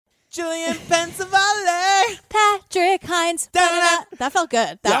Julian Pensavalle. Patrick Hines. Da-da-da. That felt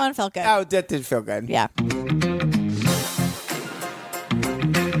good. That one felt good. Oh, that did feel good. Yeah.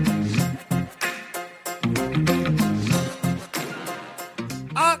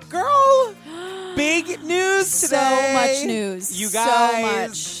 Girl, big news today. So much news. You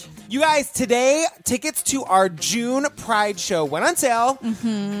guys. So much. You guys, today, tickets to our June Pride show went on sale.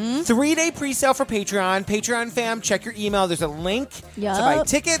 3-day pre-sale for Patreon. Patreon fam, check your email. There's a link to buy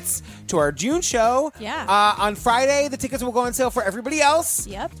tickets to our June show. Yeah. On Friday, the tickets will go on sale for everybody else.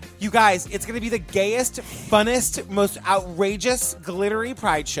 Yep. You guys, it's going to be the gayest, funnest, most outrageous, glittery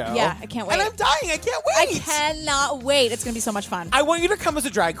Pride show. Yeah, I can't wait. And I'm dying. I can't wait. I cannot wait. It's going to be so much fun. I want you to come as a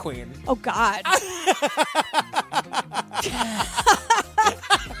drag queen. Oh, God.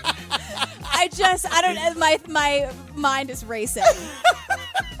 I don't, my mind is racing.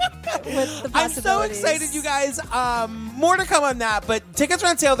 With the I'm so excited, you guys. More to come on that, but tickets are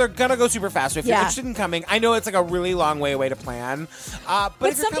on sale. They're gonna go super fast. So if you're interested in coming, I know it's like a really long way away to plan.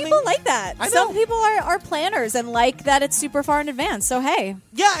 But some people like that. Some people are planners and like that it's super far in advance. So hey.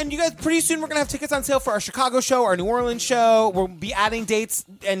 Yeah, and you guys, pretty soon we're gonna have tickets on sale for our Chicago show, our New Orleans show. We'll be adding dates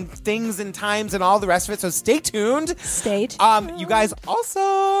and things and times and all the rest of it. So stay tuned. Stay tuned. You guys,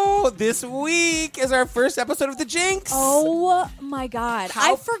 also this week is our first episode of The Jinx. Oh my God.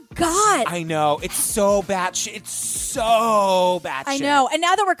 I forgot. I know. It's so bad shit. It's so bad shit. I know. And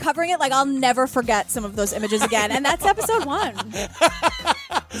now that we're covering it, like I'll never forget some of those images again. And that's episode 1.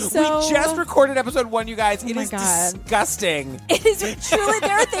 So, we just recorded episode 1, you guys. It is God. disgusting. It is truly,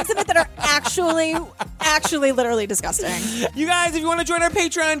 there are things in it that are actually literally disgusting. You guys, if you want to join our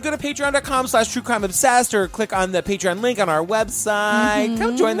Patreon, go to patreon.com/truecrimeobsessed or click on the Patreon link on our website.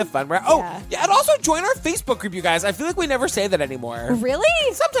 Come join the fun. Yeah, and also join our Facebook group, you guys. I feel like we never say that anymore. Really?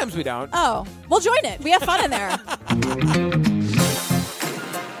 Sometimes we don't. Oh, well, join it. We have fun in there.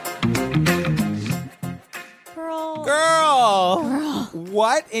 Girl.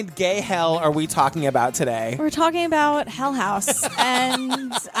 What in gay hell are we talking about today? We're talking about Hell House,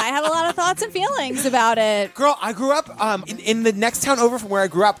 and I have a lot of thoughts and feelings about it. Girl, I grew up in the next town over from where I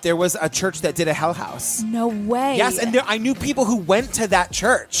grew up. There was a church that did a Hell House. No way. Yes, and I knew people who went to that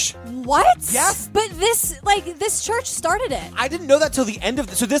church. What? Yes. But this church started it. I didn't know that till the end of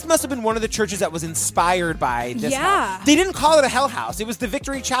so this must have been one of the churches that was inspired by this. Yeah. House. They didn't call it a Hell House. It was the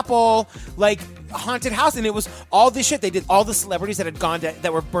Victory Chapel, haunted house, and it was all this shit. They did all the celebrities that had gone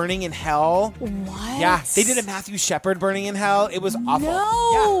that were burning in hell. What? Yeah, they did a Matthew Shepard burning in hell. It was awful.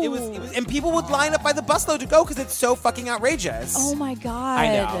 No. Yeah, it was, and people would line up by the busload to go because it's so fucking outrageous. Oh my God. I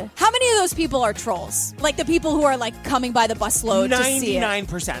know. How many of those people are trolls? Like the people who are coming by the busload to see it?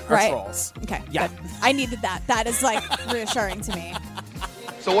 99% are trolls. Okay. Yeah. Good. I needed that. That is reassuring to me.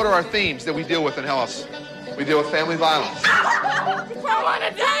 So what are our themes that we deal with in Hell House? We deal with family violence. I want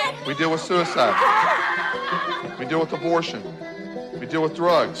to die. We deal with suicide. We deal with abortion. We deal with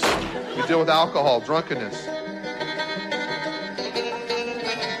drugs. We deal with alcohol, drunkenness.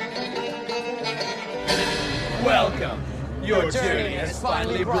 Welcome. Your journey has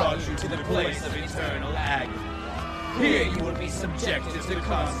finally brought you to the place of eternal agony. Here you will be subjected to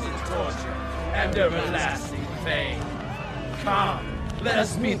constant torture and everlasting pain. Come, let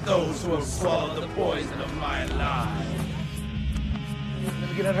us meet those who have swallowed the poison of my life. Let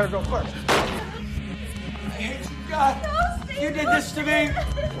me get at her girl first. I hate you, God. No, you did this to me.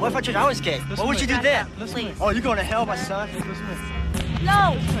 What if I was gay? What would you do then? Please. Oh, you're going to hell, my son.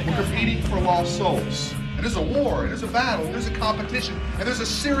 No. We're competing for lost souls. And there's a war, and there's a battle, and there's a competition, and there's a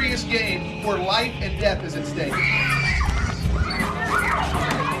serious game where life and death is at stake.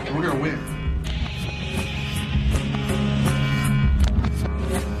 And we're gonna win.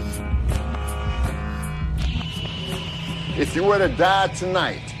 If you were to die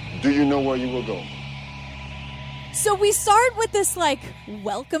tonight, do you know where you will go? So we start with this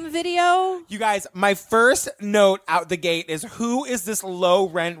welcome video. You guys, my first note out the gate is, who is this low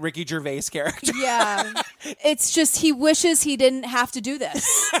rent Ricky Gervais character? Yeah. It's just he wishes he didn't have to do this.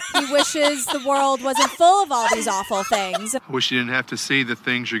 He wishes the world wasn't full of all these awful things. I wish you didn't have to see the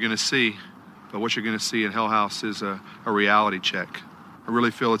things you're gonna see, but what you're gonna see in Hell House is a reality check. I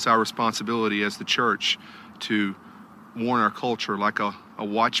really feel it's our responsibility as the church to warn our culture like a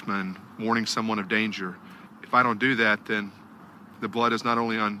watchman warning someone of danger. If I don't do that, then the blood is not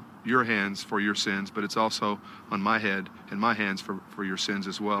only on your hands for your sins, but it's also on my head and my hands for your sins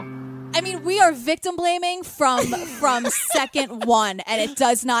as well. I mean, we are victim blaming from second one, and it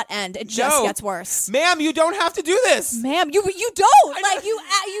does not end. It just gets worse. Ma'am, you don't have to do this. Ma'am, you don't.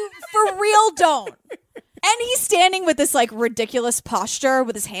 You for real don't. And he's standing with this ridiculous posture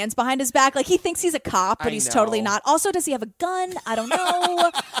with his hands behind his back. He thinks he's a cop, but he's totally not. Also, does he have a gun? I don't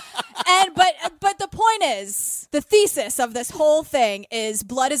know. is, the thesis of this whole thing is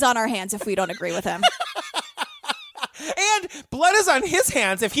blood is on our hands if we don't agree with him. And blood is on his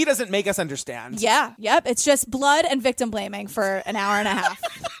hands if he doesn't make us understand. Yeah, yep. It's just blood and victim blaming for an hour and a half.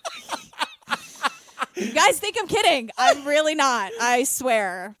 You guys think I'm kidding. I'm really not. I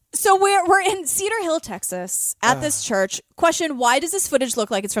swear. So we're in Cedar Hill, Texas, at this church. Question, why does this footage look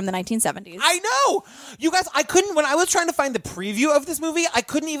like it's from the 1970s? I know! You guys, when I was trying to find the preview of this movie, I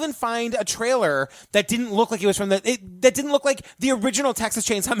couldn't even find a trailer that didn't look like it was from that didn't look like the original Texas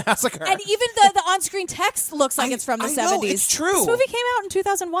Chainsaw Massacre. And even the on-screen text looks like it's from the 70s. Know, it's true. This movie came out in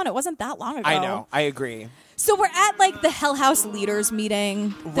 2001. It wasn't that long ago. I know. I agree. So we're at like the Hell House leaders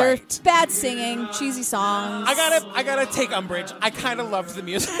meeting. They're bad singing, cheesy songs. I gotta take umbrage. I kind of loved the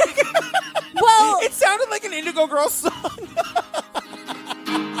music. Well, it sounded like an Indigo Girls song.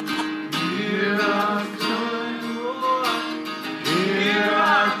 Hear our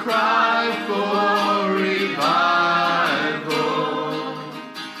cry for revival.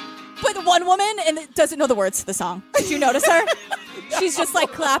 But the one woman doesn't know the words to the song. Did you notice her? She's just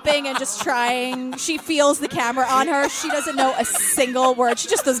like clapping and just trying. She feels the camera on her. She doesn't know a single word. She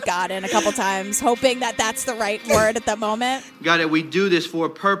just does God in a couple times, hoping that that's the right word at the moment. God, that we do this for a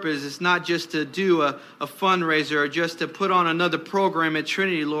purpose. It's not just to do a fundraiser or just to put on another program at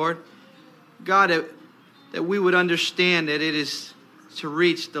Trinity, Lord. God, that we would understand that it is to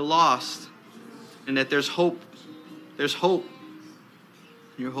reach the lost and that there's hope. There's hope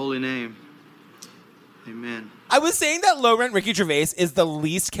in your holy name. Amen. I was saying that low-rent Ricky Gervais is the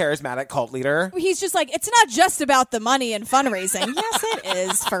least charismatic cult leader. He's just like, it's not just about the money and fundraising. Yes, it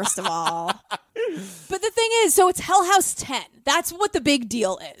is, first of all. But the thing is, so it's Hell House 10. That's what the big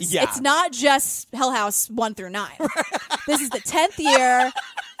deal is. Yeah. It's not just Hell House 1 through 9. This is the 10th year.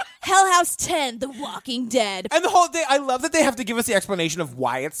 Hell House 10, The Walking Dead. And the whole thing, I love that they have to give us the explanation of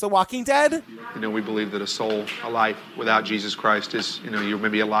why it's The Walking Dead. We believe that a life without Jesus Christ is, you're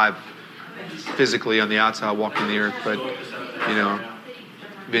maybe alive physically on the outside walking the earth, but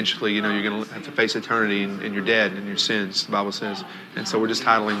eventually you're going to have to face eternity and you're dead in your sins, the Bible says. And so we're just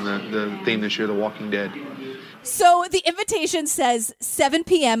titling the theme this year The Walking Dead. So the invitation says 7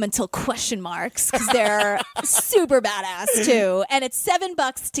 p.m. until question marks, because they're super badass too, and it's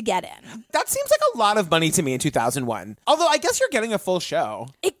 $7 to get in. That seems like a lot of money to me in 2001. Although I guess you're getting a full show.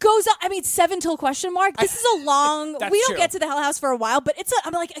 It goes on. 7 till question mark. This is a long. We don't get to the Hell House for a while, but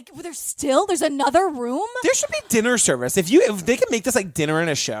I'm like, there's another room. There should be dinner service if they could make this like dinner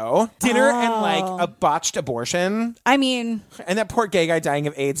and a show, dinner and like a botched abortion. And that poor gay guy dying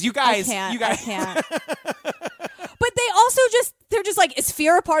of AIDS. I can't. But they're just like, is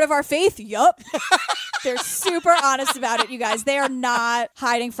fear a part of our faith? Yup. They're super honest about it, you guys. They are not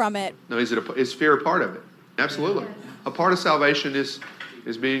hiding from it. No, is fear a part of it? Absolutely. A part of salvation is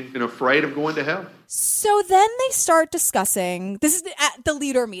being afraid of going to hell. So then they start discussing, this is at the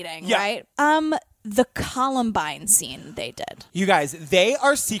leader meeting, right? The Columbine scene they did. You guys, they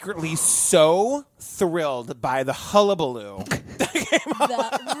are secretly so thrilled by the hullabaloo.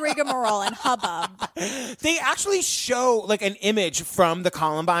 The rigmarole and hubbub. They actually show like an image from the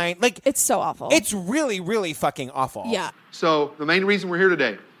Columbine. Like, it's so awful. It's really, really fucking awful. Yeah. So the main reason we're here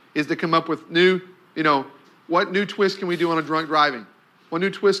today is to come up with new, what new twist can we do on a drunk driving? What new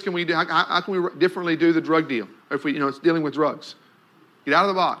twist can we do? How can we differently do the drug deal? Or if it's dealing with drugs. Get out of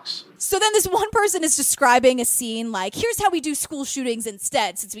the box. So then this one person is describing a scene like, here's how we do school shootings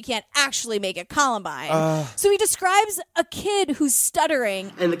instead, since we can't actually make it Columbine. So he describes a kid who's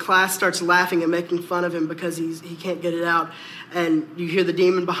stuttering. And the class starts laughing and making fun of him because he can't get it out. And you hear the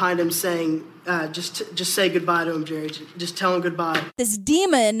demon behind him saying, just say goodbye to him, Jerry. Just tell him goodbye. This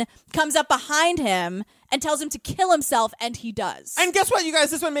demon comes up behind him and tells him to kill himself, and he does. And guess what, you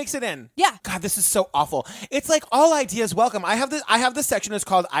guys? This one makes it in. Yeah. God, this is so awful. It's like all ideas welcome. I have this section that's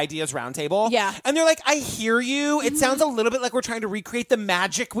called Ideas Roundtable. Yeah. And they're like, I hear you. It sounds a little bit like we're trying to recreate the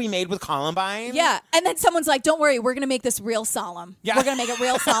magic we made with Columbine. Yeah. And then someone's like, don't worry, we're going to make this real solemn. Yeah. We're going to make it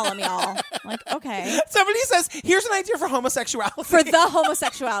real solemn, y'all. Like, okay. Somebody says, here's an idea for homosexuality. For the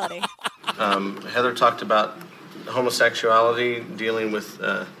homosexuality. Heather talked about homosexuality, dealing with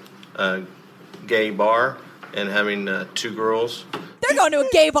a gay bar and having 2 girls. They're going to a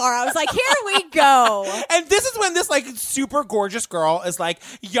gay bar. I was like, here we go. And this is when this like super gorgeous girl is like,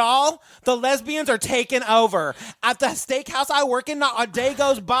 y'all, the lesbians are taking over. At the steakhouse I work in, not a day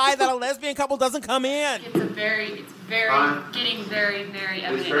goes by that a lesbian couple doesn't come in. It's very getting very, very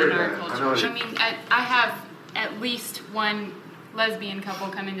evident in our culture. I have at least one lesbian couple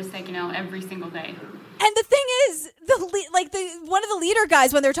come into Steak and Ale every single day. And the thing is, one of the leader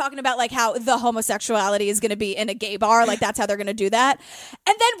guys, when they're talking about like how the homosexuality is going to be in a gay bar, like that's how they're going to do that.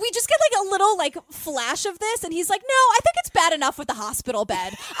 And then we just get like a little like flash of this, and he's like, "No, I think it's bad enough with the hospital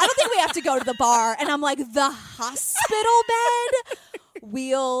bed. I don't think we have to go to the bar." And I'm like, "The hospital bed?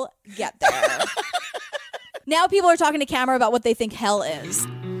 We'll get there." Now people are talking to camera about what they think hell is.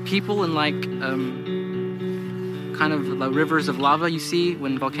 People in like kind of the rivers of lava you see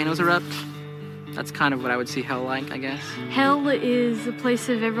when volcanoes erupt. That's kind of what I would see hell like, I guess. Hell is a place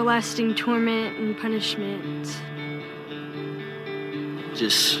of everlasting torment and punishment.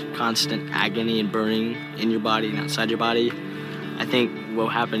 Just constant agony and burning in your body and outside your body. I think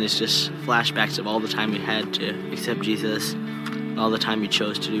what happened is just flashbacks of all the time you had to accept Jesus, and all the time you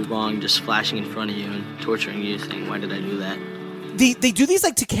chose to do wrong, just flashing in front of you and torturing you, saying, "Why did I do that?" They do these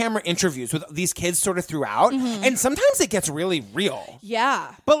like to camera interviews with these kids sort of throughout, and sometimes it gets really real.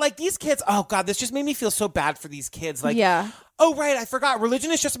 Yeah. But like these kids, oh God, this just made me feel so bad for these kids. Like, oh right, I forgot.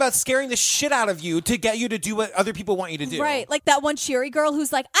 Religion is just about scaring the shit out of you to get you to do what other people want you to do. Right, like that one cheery girl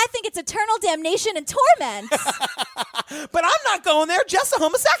who's like, "I think it's eternal damnation and torment." But I'm not going there, just a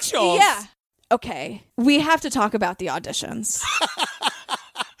homosexual. Yeah. Okay, we have to talk about the auditions.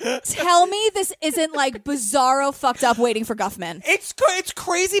 Tell me this isn't like bizarro fucked up Waiting for Guffman. It's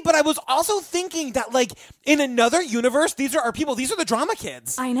crazy, but I was also thinking that like in another universe, these are our people. These are the drama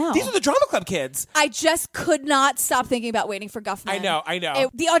kids. I know. These are the drama club kids. I just could not stop thinking about Waiting for Guffman. I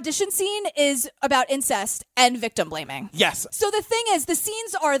know. The audition scene is about incest and victim blaming. Yes. So the thing is, the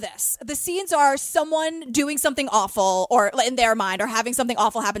scenes are this. The scenes are someone doing something awful, or in their mind, or having something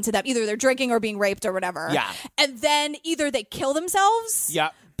awful happen to them. Either they're drinking or being raped or whatever. Yeah. And then either they kill themselves. Yeah.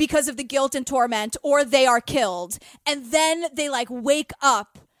 Because of the guilt and torment, or they are killed. And then they like wake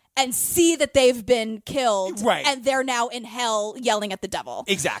up and see that they've been killed. Right. And they're now in hell yelling at the devil.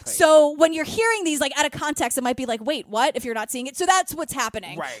 Exactly. So when you're hearing these like out of context, it might be like, wait, what? If you're not seeing it. So that's what's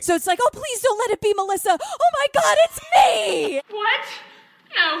happening. Right. So it's like, oh, please don't let it be Melissa. Oh my God, it's me. What?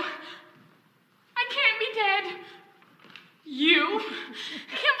 No. I can't be dead. You?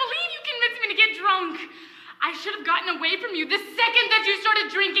 I can't believe you convinced me to get drunk. I should have gotten away from you the second that you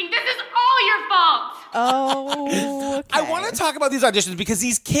started drinking. This is all your fault. Oh, okay. I want to talk about these auditions because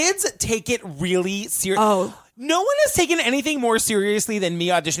these kids take it really serious. Oh. No one has taken anything more seriously than me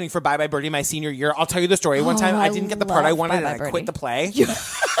auditioning for Bye Bye Birdie my senior year. I'll tell you the story. One time I didn't get the part I wanted and I quit the play.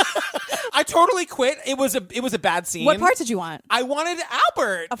 I totally quit. It was a bad scene. What part did you want? I wanted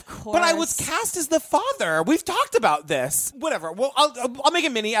Albert. Of course. But I was cast as the father. We've talked about this. Whatever. Well, I'll make a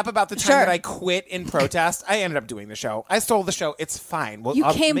mini up about the time that I quit in protest. I ended up doing the show. I stole the show. It's fine. You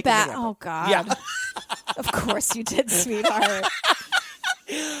came back. Oh, God. Yeah. Of course you did, sweetheart.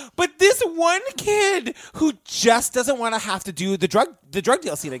 But this one kid who just doesn't want to have to do the drug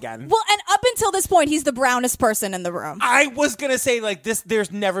deal scene again. Well, and up until this point, he's the brownest person in the room. I was going to say, like, this.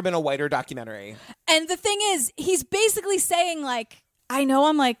 There's never been a whiter documentary. And the thing is, he's basically saying, like, I know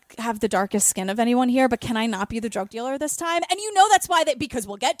I'm like have the darkest skin of anyone here, but can I not be the drug dealer this time? And you know that's why because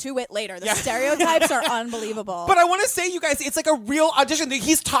we'll get to it later. The stereotypes are unbelievable. But I want to say, you guys, it's like a real audition.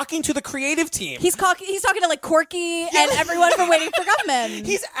 He's talking to the creative team. He's talking to like Corky and everyone from Waiting for Guffman.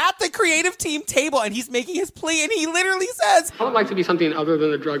 He's at the creative team table and he's making his plea, and he literally says, I would like to be something other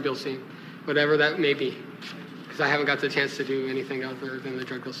than the drug deal scene, whatever that may be, because I haven't got the chance to do anything other than the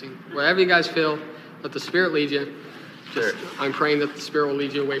drug deal scene. Wherever you guys feel, let the Spirit lead you. I'm praying that the Spirit will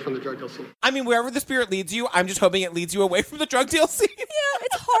lead you away from the drug deal scene. I mean, wherever the Spirit leads you, I'm just hoping it leads you away from the drug deal scene. Yeah,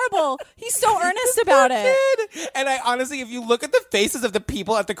 it's horrible. He's so earnest about it. And I honestly, if you look at the faces of the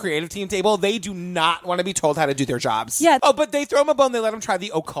people at the creative team table, they do not want to be told how to do their jobs. Yeah. Oh, but they throw him a bone. They let him try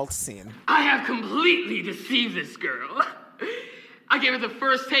the occult scene. I have completely deceived this girl. I gave her the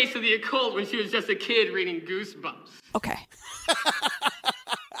first taste of the occult when she was just a kid reading Goosebumps. Okay.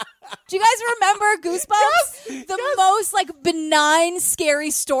 Do you guys remember Goosebumps? Yes, the most like benign scary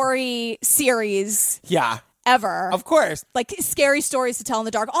story series. Yeah. Ever. Of course. Like scary stories to tell in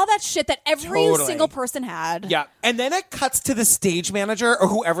the dark. All that shit that every single person had. Yeah. And then it cuts to the stage manager or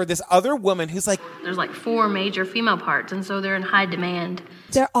whoever, this other woman who's like, there's like 4 major female parts, and so they're in high demand.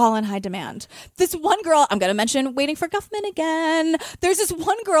 They're all in high demand. This one girl, I'm going to mention Waiting for Guffman again. There's this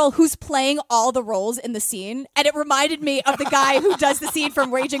one girl who's playing all the roles in the scene, and it reminded me of the guy who does the scene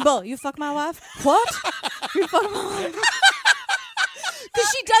from Raging Bull. You fuck my wife? What? You fuck my wife?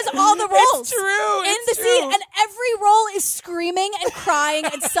 Because she does all the roles in the scene, and every role is screaming and crying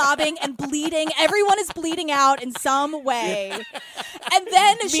and sobbing and bleeding. Everyone is bleeding out in some way. And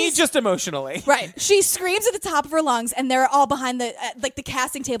then she's just emotionally. Right. She screams at the top of her lungs, and they're all behind the the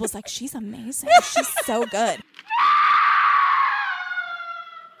casting table is like, she's amazing. She's so good.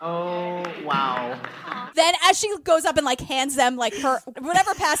 Oh, wow. Then as she goes up and like hands them like her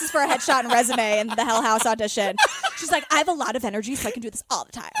whatever passes for a headshot and resume in the Hell House audition, she's like, I have a lot of energy, so I can do this all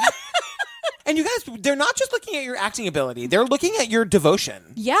the time. And you guys, they're not just looking at your acting ability, they're looking at your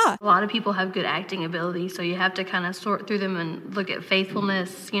devotion. Yeah. A lot of people have good acting ability, so you have to kind of sort through them and look at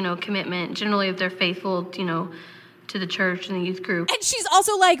faithfulness, commitment. Generally, if they're faithful, to the church and the youth group. And she's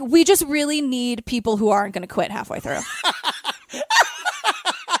also like, we just really need people who aren't going to quit halfway through.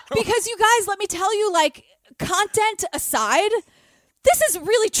 Because you guys, let me tell you, like, content aside, this is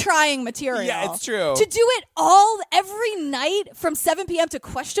really trying material. Yeah, it's true. To do it all every night from 7 p.m. to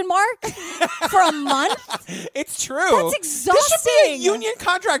question mark for a month. It's true. That's exhausting. This should be a union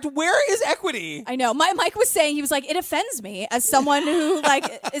contract. Where is equity? I know. Mike was saying, he was like, it offends me as someone who like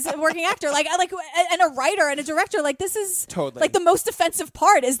is a working actor, and a writer and a director. Like, this is totally like the most offensive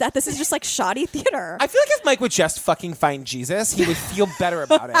part is that this is just like shoddy theater. I feel like if Mike would just fucking find Jesus, he would feel better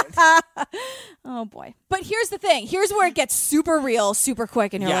about it. Oh boy. But here's the thing. Here's where it gets super real, super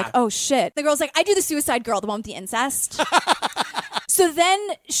quick, and you're Yeah. like, oh shit. The girl's like, I do the Suicide Girl, the one with the incest. So then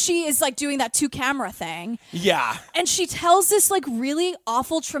she is like doing that 2-camera thing. Yeah. And she tells this like really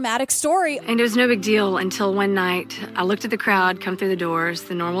awful traumatic story. And it was no big deal until one night I looked at the crowd come through the doors,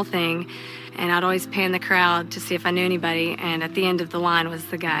 the normal thing, and I'd always pan the crowd to see if I knew anybody, and at the end of the line was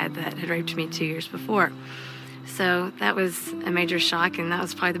the guy that had raped me 2 years before. So that was a major shock, and that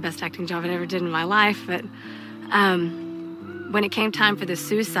was probably the best acting job I'd ever did in my life. But when it came time for the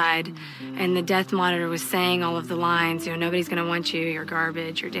suicide and the death monitor was saying all of the lines, nobody's going to want you, you're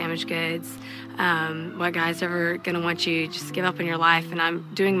garbage, you're damaged goods, what guy's ever going to want you, just give up on your life, and I'm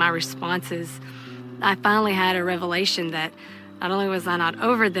doing my responses, I finally had a revelation that not only was I not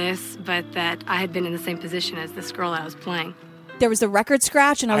over this, but that I had been in the same position as this girl I was playing. There was a record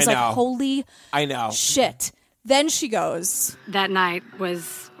scratch, and I was like, holy shit. Then she goes. That night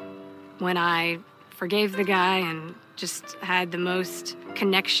was when I forgave the guy and just had the most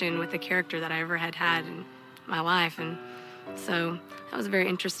connection with the character that I ever had in my life. And so that was a very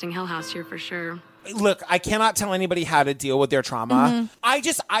interesting Hell House year for sure. Look, I cannot tell anybody how to deal with their trauma.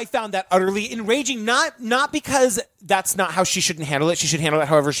 Mm-hmm. I found that utterly enraging, not because that's not how she shouldn't handle it. She should handle it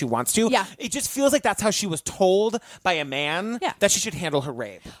however she wants to. Yeah. It just feels like that's how she was told by a man that she should handle her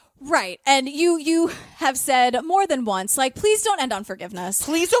rape. Right. And you have said more than once, like, please don't end on forgiveness.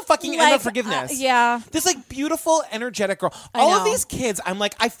 Please don't fucking end on forgiveness. Yeah. This, like, beautiful, energetic girl. I All know. of these kids, I'm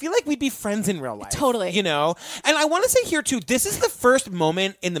like, I feel like we'd be friends in real life. Totally. And I want to say here, too, this is the first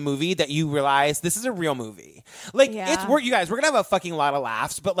moment in the movie that you realize this is a real movie. Like, Yeah. you guys, we're going to have a fucking lot of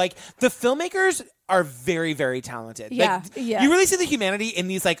laughs, but, like, the filmmakers are very, very talented. Yeah, Like, yeah. You really see the humanity in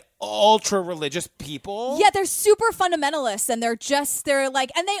these, like, ultra-religious people. Yeah, they're super fundamentalists, and they're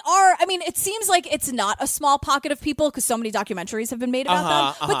like, and they are, I mean, it seems like it's not a small pocket of people because so many documentaries have been made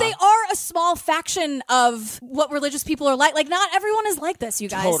about them, but they are a small faction of what religious people are like. Like, not everyone is like this, you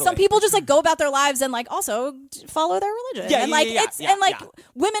guys. Totally. Some people just like go about their lives and like also follow their religion. Yeah, and like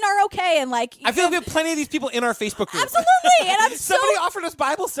women are okay, and like I feel like we have plenty of these people in our Facebook group. Absolutely, and I'm Somebody offered us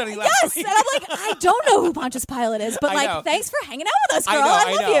Bible study last yes, week. and I'm like, I don't know who Pontius Pilate is, but I like, know. thanks for hanging out with us, I girl. know, I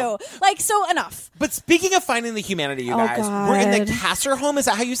I love know. you. Like, so enough. But speaking of finding the humanity, you Oh, guys, we're in the God. Kasser home. Is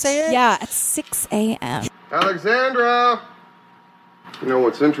that how you say it? Yeah, at 6 a.m. Alexandra! You know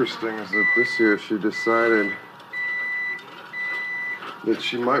what's interesting is that this year she decided that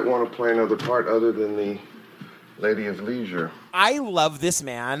she might want to play another part other than the Lady of Leisure. I love this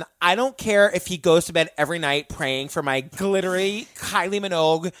man. I don't care if he goes to bed every night praying for my glittery Kylie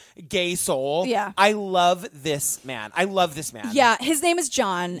Minogue gay soul. Yeah. I love this man. Yeah, his name is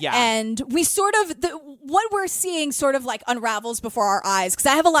John. Yeah. And we sort of, what we're seeing sort of like unravels before our eyes, because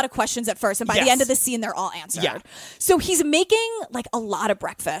I have a lot of questions at first, and by Yes. the end of the scene, they're all answered. Yeah. So he's making like a lot of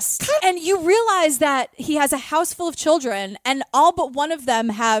breakfast. And you realize that he has a house full of children, and all but one of them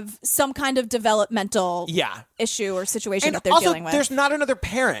have some kind of developmental issue or situation And that they're also, dealing with. there's not another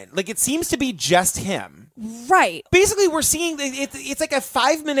parent. Like, it seems to be just him. Right. Basically, we're seeing it's like a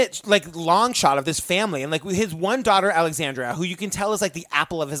 5-minute like long shot of this family, and like his one daughter Alexandra, who you can tell is like the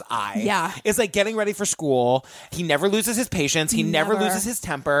apple of his eye. Yeah. is like getting ready for school. He never loses his patience. He never Never. loses his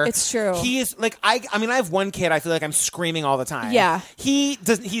temper. It's true. He is like I mean, I have one kid. I feel like I'm screaming all the time. Yeah.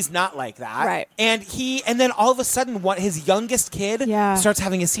 He's not like that. Right. And then all of a sudden, his youngest kid starts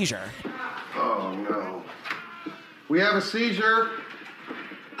having a seizure. Oh, no. We have a seizure.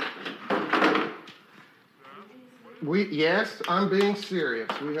 Yes, I'm being serious.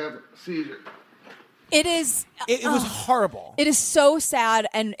 We have a seizure. It is. It was horrible. It is so sad,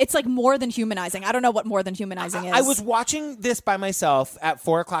 and it's like more than humanizing. I don't know what more than humanizing is. I was watching this by myself at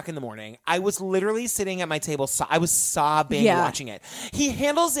 4:00 in the morning. I was literally sitting at my table. I was sobbing watching it. He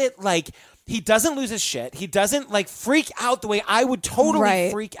handles it like he doesn't lose his shit. He doesn't like freak out the way I would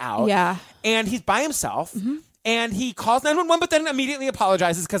totally freak out. Yeah. And he's by himself. And he calls 911, but then immediately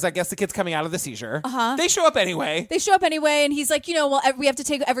apologizes because I guess the kid's coming out of the seizure. They show up anyway. And he's like, well, we have to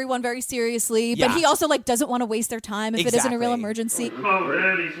take everyone very seriously. But he also like doesn't want to waste their time if it isn't a real emergency. Call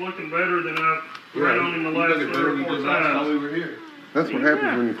Red. He's looking better than I've read on him the last 3 or 4 times. We were here. That's what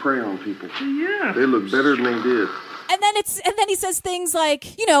happens when you pray on people. Yeah. They look better than they did. And then he says things like,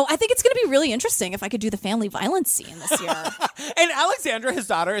 I think it's going to be really interesting if I could do the family violence scene this year. And Alexandra, his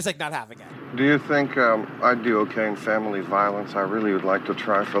daughter, is like not having it. Do you think I'd do okay in family violence? I really would like to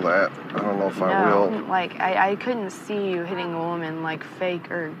try for that. I don't know if I will. Like, I couldn't see you hitting a woman, like,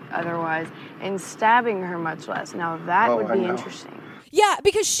 fake or otherwise, and stabbing her much less. Now, that would be interesting. Yeah,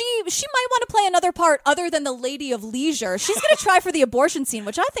 because she might want to play another part other than the Lady of Leisure. She's going to try for the abortion scene,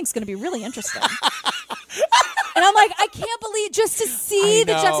 which I think is going to be really interesting. And I'm like, I can't believe just to see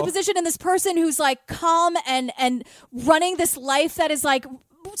the juxtaposition in this person who's like calm and running this life that is like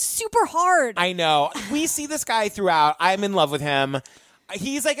super hard. I know. We see this guy throughout. I'm in love with him.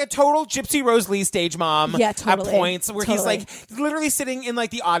 He's like a total Gypsy Rose Lee stage mom at points where he's like literally sitting in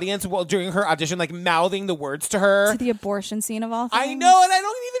like the audience while during her audition, like mouthing the words to her. To the abortion scene of all things. I know, and I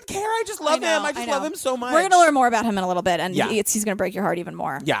don't even care. I just love him. I just love him so much. We're going to learn more about him in a little bit, and he's going to break your heart even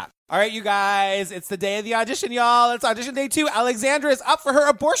more. Yeah. All right, you guys, it's the day of the audition, y'all. It's audition day 2. Alexandra is up for her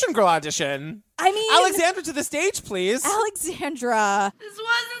abortion girl audition. I mean, Alexandra to the stage, please. Alexandra. This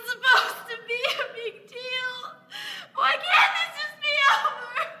wasn't supposed to be a big deal. Why can't this just be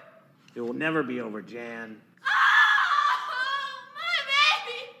over? It will never be over, Jan. My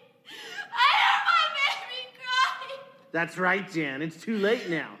baby! I heard my baby cry! That's right, Jan. It's too late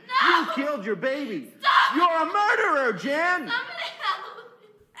now. No! You killed your baby. Stop! You're a murderer, Jan!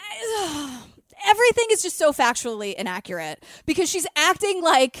 Everything is just so factually inaccurate because she's acting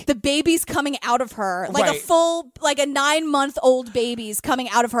like the baby's coming out of her, like a full, like a 9-month-old baby's coming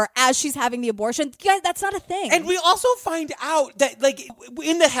out of her as she's having the abortion. Guys, that's not a thing. And we also find out that, like,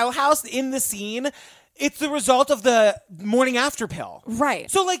 in the Hell House, in the scene, it's the result of the morning after pill. Right.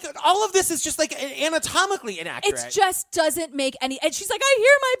 So, like, all of this is just, like, anatomically inaccurate. It just doesn't make any... And she's like, I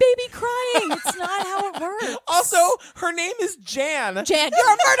hear my baby crying. It's not how it works. Also, her name is Jan. Jan,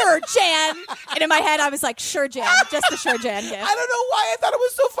 you're a murderer, Jan. And in my head, I was like, sure, Jan. Just the sure, Jan gift. I don't know why I thought it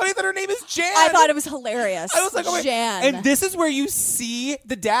was so funny that her name is Jan. I thought it was hilarious. I was like, oh my... Jan. And this is where you see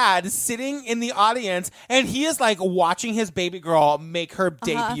the dad sitting in the audience, and he is, like, watching his baby girl make her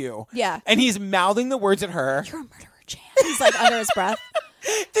debut. Yeah. And he's mouthing the words at her. You're a murderer, Jan. He's like under his breath.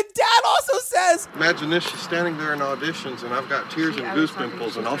 The dad also says, imagine this, she's standing there in auditions and I've got tears and goose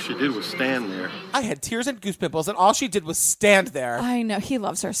pimples and all she did was stand there. I had tears and goose pimples and all she did was stand there. I know. He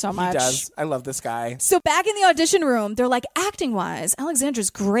loves her so much. He does. I love this guy. So back in the audition room, they're like, acting-wise,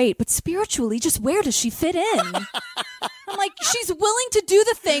 Alexandra's great, but spiritually, just where does she fit in? I'm like, she's willing to do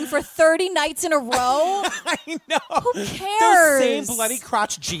the thing for 30 nights in a row? I know. Who cares? Those same bloody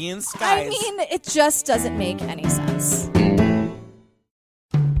crotch jeans, guys. I mean, it just doesn't make any sense.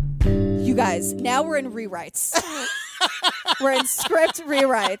 You guys, now we're in rewrites. We're in script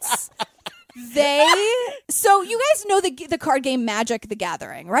rewrites. So you guys know the card game Magic the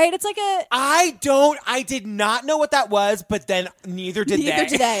Gathering, right? It's like a... I did not know what that was, but then neither did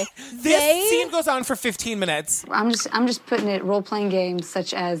they. This scene goes on for 15 minutes. I'm just putting it role-playing games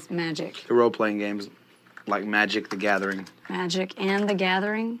such as Magic. The role-playing games like Magic the Gathering. Magic and the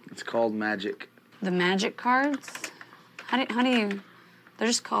Gathering? It's called Magic. The Magic cards? How do you... They're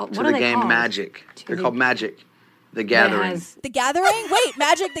just called... What are they called? To the game Magic. They're called Magic the Gathering. The Gathering? Wait,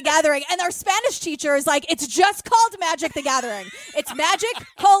 Magic the Gathering. And our Spanish teacher is like, it's just called Magic the Gathering. It's Magic,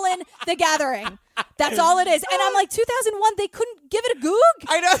 the Gathering. That's all it is. And I'm like, 2001, they couldn't give it a goog?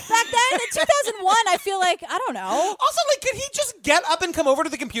 I know. Back then, in 2001, I feel like, I don't know. Also, like, could he just get up and come over to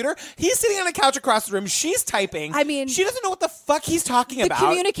the computer? He's sitting on a couch across the room. She's typing. I mean... She doesn't know what the fuck he's talking about. The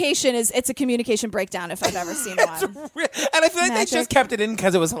communication it's a communication breakdown if I've ever seen one. And I feel like they just kept it in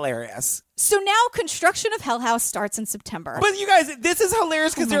because it was hilarious. So now construction of Hell House starts in September. But you guys, this is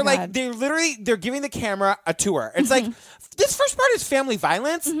hilarious because they're giving the camera a tour. It's like, this first part is family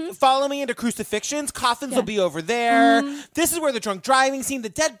violence. Follow me into crucifixions. Coffins will be over there. This is where the drunk driving scene, the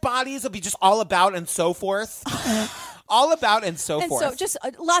dead bodies will be just all about and so forth. All about and so forth. So just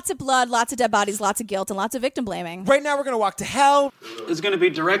lots of blood, lots of dead bodies, lots of guilt, and lots of victim blaming. Right now we're going to walk to hell. It's going to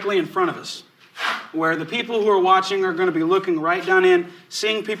be directly in front of us. where the people who are watching are going to be looking right down in,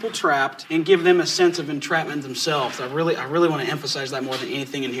 seeing people trapped, and give them a sense of entrapment themselves. I really want to emphasize that more than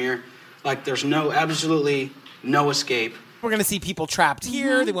anything in here. Like, there's absolutely no escape. We're going to see people trapped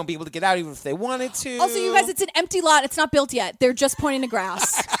here. They won't be able to get out even if they wanted to. Also, you guys, it's an empty lot. It's not built yet. They're just pointing to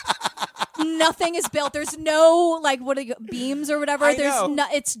grass. Nothing is built. There's no, beams or whatever.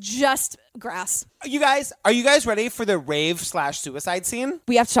 It's just grass. You guys, are you guys ready for the rave/suicide scene?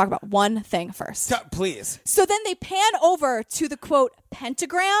 We have to talk about one thing first. Please. So then they pan over to the, quote,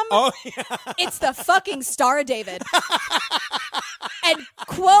 pentagram. Oh, yeah. It's the fucking Star of David. And,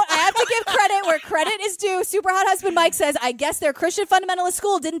 quote, I have to give credit where credit is due. Super Hot Husband Mike says, I guess their Christian fundamentalist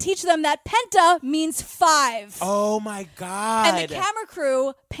school didn't teach them that penta means 5. Oh, my God. And the camera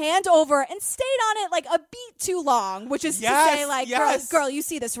crew panned over and stayed on it like a beat too long, which is to say, girl, you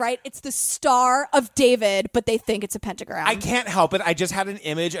see this, right? It's the Star of David, but they think it's a pentagram. I can't help it. I just had an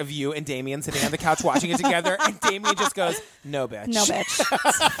image of you and Damien sitting on the couch watching it together, and Damien just goes, no, bitch. No, bitch.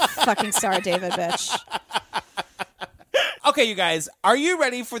 Fucking Star of David, bitch. Okay, you guys, are you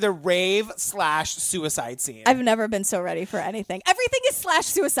ready for the rave/suicide scene? I've never been so ready for anything. Everything is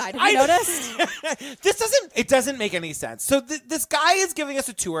 /suicide. Have you noticed? It doesn't make any sense. So this guy is giving us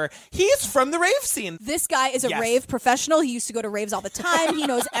a tour. He's from the rave scene. This guy is a rave professional. He used to go to raves all the time. He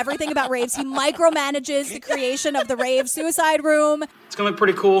knows everything about raves. He micromanages the creation of the rave suicide room. It's going to look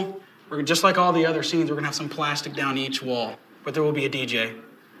pretty cool. We're just like all the other scenes, we're going to have some plastic down each wall. But there will be a DJ,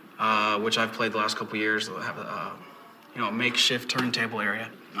 which I've played the last couple years. They'll have a makeshift turntable area.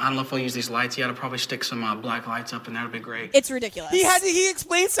 I don't know if I'll use these lights yet. I'll probably stick some black lights up, and that'll be great. It's ridiculous. He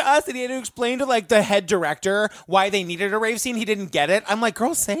explains to us that he had to explain to the head director why they needed a rave scene. He didn't get it. I'm like,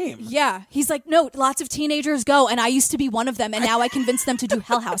 girl, same. Yeah. He's like, no, lots of teenagers go, and I used to be one of them, and now I convinced them to do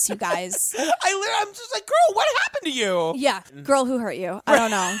Hell House, you guys. I'm just like, girl, what happened to you? Yeah. Girl who hurt you. I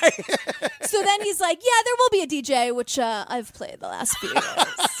don't know. So then he's like, yeah, there will be a DJ, which I've played the last few years.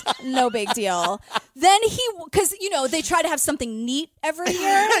 No big deal. Then because, they try to have something neat every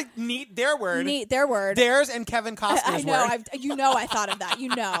year. Neat, their word. Neat, their word. Theirs and Kevin Costner's word. I thought of that.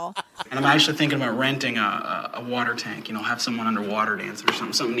 And I'm actually thinking about renting a water tank. Have someone underwater dance or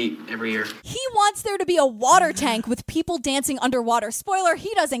something neat every year. He wants there to be a water tank with people dancing underwater. Spoiler,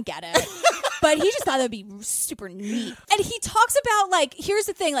 he doesn't get it. But he just thought that would be super neat. And he talks about, here's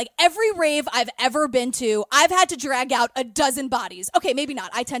the thing, every rave I've ever been to, I've had to drag out a dozen bodies. Okay, maybe not.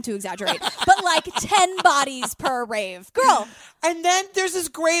 I tend to exaggerate. But 10 bodies per rave. Girl. And then there's this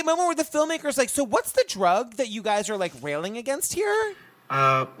great moment where the filmmaker's like, so what's the drug that you guys are, railing against here?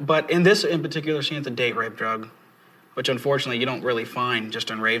 But in particular scene, it's a date rape drug, which unfortunately you don't really find just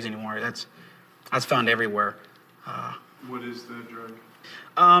on raves anymore. That's found everywhere. What is the drug?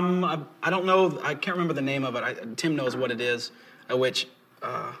 I don't know. I can't remember the name of it. Tim knows what it is.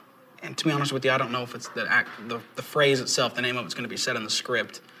 And to be honest with you, I don't know if it's the phrase itself. The name of it's going to be said in the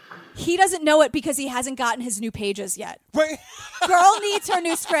script. He doesn't know it because he hasn't gotten his new pages yet. Right. Girl needs her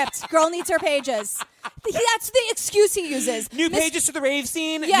new script. Girl needs her pages. That's the excuse he uses. Pages to the rave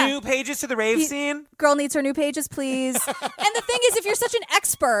scene? Yeah. New pages to the rave scene? Girl needs her new pages, please. And the thing is, if you're such an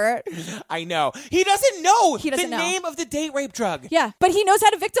expert... I know. He doesn't know the name of the date rape drug. Yeah, but he knows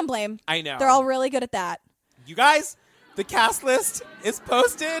how to victim blame. I know. They're all really good at that. You guys, the cast list is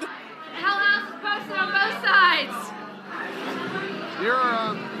posted. Hell House is posted on both sides.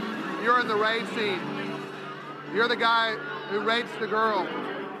 You're in the rave scene. You're the guy who rapes the girl.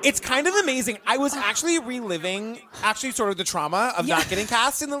 It's kind of amazing. I was actually reliving sort of the trauma of not getting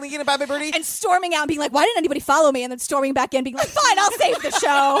cast in The League of Bad Bad Birdie. And storming out and being like, why didn't anybody follow me? And then storming back in being like, fine, I'll save the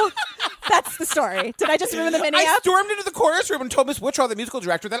show. That's the story. Did I just ruin the mini I stormed into the chorus room and told Miss Wittrow, the musical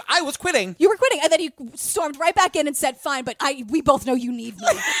director, that I was quitting. You were quitting. And then you stormed right back in and said, fine, but we both know you need me.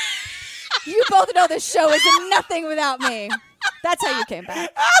 You both know this show is nothing without me. That's how you came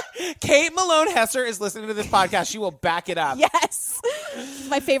back. Kate Malone Hesser is listening to this podcast. She will back it up. Yes. This is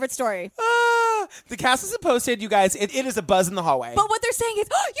my favorite story. The cast isn't posted, you guys. It is a buzz in the hallway. But what they're saying is,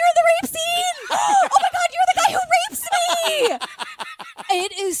 you're in the rape scene. Oh my God, you're the guy who rapes me.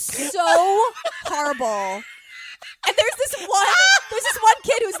 It is so horrible. And there's this one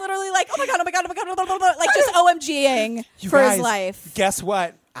kid who's literally like, oh my God, just OMGing for his life. Guess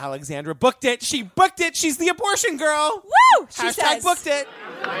what? Alexandra booked it. She booked it. She's the abortion girl. Woo! She Hashtag booked it.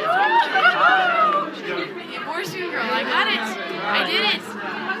 The abortion girl. I got it. I did it.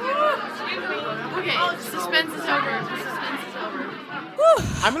 Okay, suspense is over.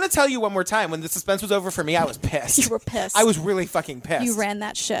 I'm going to tell you one more time. When the suspense was over for me, I was pissed. You were pissed. I was really fucking pissed. You ran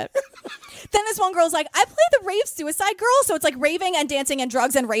that shit. Then this one girl's like, I play the rave suicide girl, so it's like raving and dancing and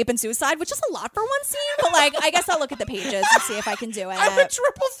drugs and rape and suicide, which is a lot for one scene, but I guess I'll look at the pages and see if I can do it. I'm a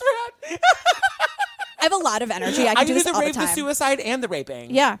triple threat. I have a lot of energy. I can do this the all rape, the time. the suicide, and the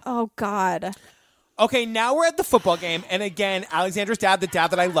raping. Yeah. Oh, God. Okay, now we're at the football game, and again, Alexandra's dad, the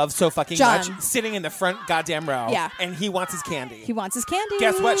dad that I love so fucking John. much, sitting in the front goddamn row. Yeah. And he wants his candy. He wants his candy.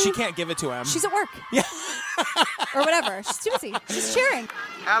 Guess what? She can't give it to him. She's at work. Yeah. Or whatever. She's too busy. She's cheering.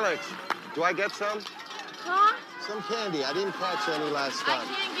 Alex, do I get some? Huh? Some candy. I didn't catch any last time. I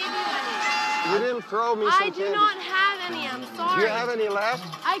can't give you any. You didn't throw me some I candy. do not have any. I'm sorry. Do you have any left?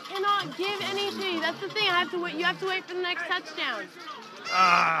 I cannot give any to you. That's the thing. I have to wait. You have to wait for the next touchdown.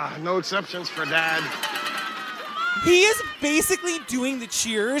 Ah, no exceptions for Dad. He is basically doing the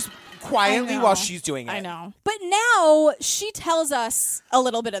cheers quietly while she's doing it. I know. But now she tells us a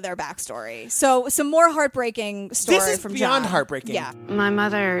little bit of their backstory. So some more heartbreaking story This is from beyond John. heartbreaking. Yeah. My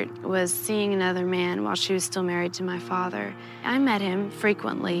mother was seeing another man while she was still married to my father. I met him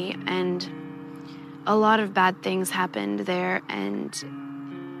frequently, and a lot of bad things happened there, and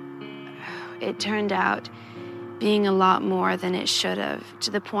it turned out being a lot more than it should have, to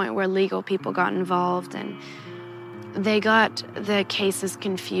the point where legal people got involved, and they got the cases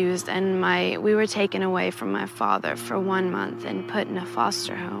confused, and we were taken away from my father for 1 month and put in a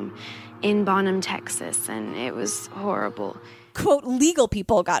foster home in Bonham, Texas, and it was horrible. Quote, legal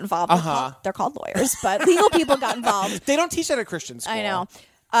people got involved. They're called lawyers, but legal people got involved. They don't teach that at Christian school. I know.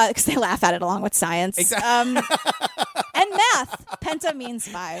 Because they laugh at it along with science. Exactly. And math. Penta means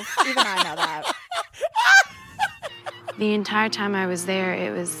 5. Even I know that. The entire time I was there,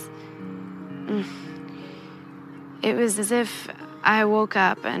 it was as if I woke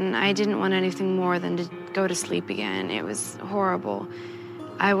up and I didn't want anything more than to go to sleep again. It was horrible.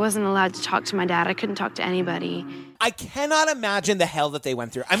 I wasn't allowed to talk to my dad. I couldn't talk to anybody. I cannot imagine the hell that they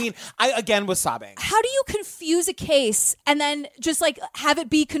went through. I mean, I again was sobbing. How do you confuse a case and then just like have it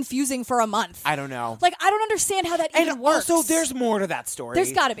be confusing for a month? I don't know. Like, I don't understand how that even works. Also, there's more to that story.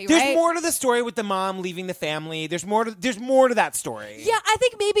 There's got to be, There's right? more to the story with the mom leaving the family. There's more to that story. Yeah, I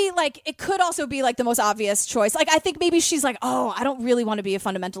think maybe like it could also be like the most obvious choice. Like, I think maybe she's like, oh, I don't really want to be a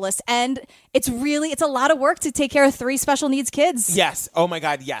fundamentalist. And it's a lot of work to take care of 3 special needs kids. Yes. Oh my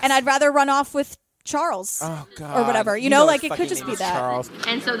God, yes. And I'd rather run off with Charles. Oh, God. Or whatever. You know, like it could just be that. Charles.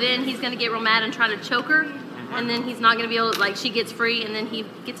 And so then he's going to get real mad and try to choke her. And then he's not going to be able to, like, she gets free. And then he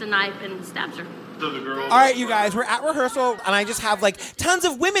gets a knife and stabs her. All right, you guys, we're at rehearsal, and I just have, like, tons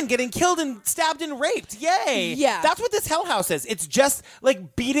of women getting killed and stabbed and raped. Yay. Yeah. That's what this Hell House is. It's just,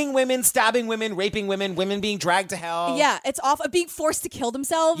 like, beating women, stabbing women, raping women, women being dragged to hell. Yeah, it's awful. Being forced to kill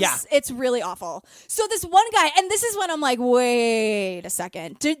themselves. Yeah. It's really awful. So this one guy, and this is when I'm like, wait a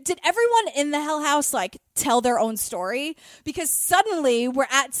second. Did everyone in the Hell House, like, tell their own story? Because suddenly we're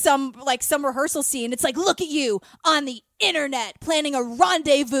at some rehearsal scene. It's like, look at you on the internet planning a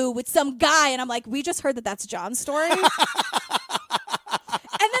rendezvous with some guy. And I'm like, we just heard that that's John's story. And then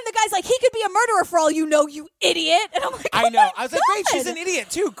the guy's like, he could be a murderer for all you know, you idiot. And I'm like, I know. I was like, great, she's an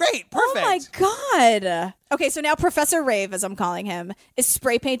idiot too. Great, perfect. Oh my God. Okay, so now Professor Rave, as I'm calling him, is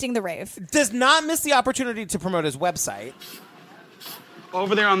spray painting the rave. Does not miss the opportunity to promote his website.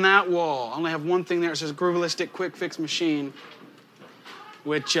 Over there on that wall, I only have one thing there. It says Groovelistic Quick Fix Machine,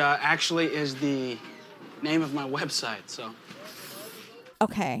 which actually is the name of my website, so.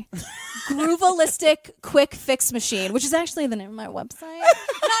 Okay. Groovelistic Quick Fix Machine, which is actually the name of my website.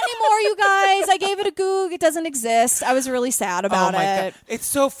 Not anymore, you guys. I gave it a Goog. It doesn't exist. I was really sad about it. God. It's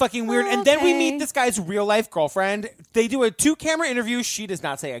so fucking weird. And then we meet this guy's real life girlfriend. They do a 2-camera interview. She does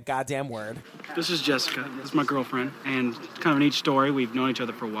not say a goddamn word. This is Jessica. This is my girlfriend. And kind of a neat story. We've known each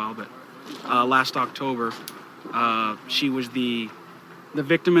other for a while, but last October, she was the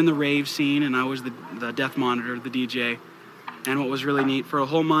victim in the rave scene, and I was the death monitor, the DJ. And what was really neat, for a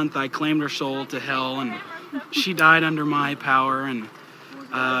whole month, I claimed her soul to hell, and she died under my power. And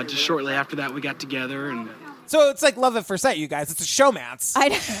just shortly after that, we got together. And so it's like love at first sight, you guys. It's a showmance.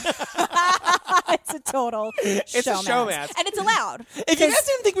 It's a total It's a showmance. And it's allowed. If you guys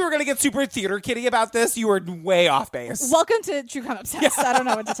didn't think we were going to get super theater kitty about this, you were way off base. Welcome to True Crime Obsessed. I don't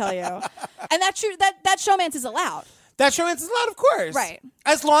know what to tell you. And that showmance is allowed. That showmance is allowed, of course. Right.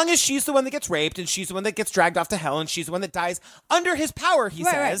 As long as she's the one that gets raped and she's the one that gets dragged off to hell and she's the one that dies under his power, he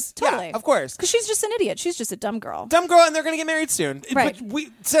says. Right. Totally. Yeah, of course. Because she's just an idiot. She's just a dumb girl. Dumb girl, and they're going to get married soon. Right. But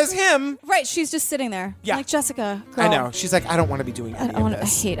says him. Right. She's just sitting there. Yeah. Like, Jessica, girl. I know. She's like, I don't want to be doing any of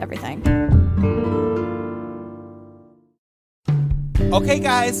this. I hate everything. Okay,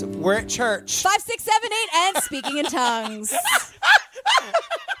 guys, we're at church. 5, 6, 7, 8, and speaking in tongues. They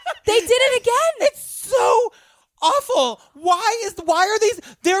did it again. It's so awful. Why are these?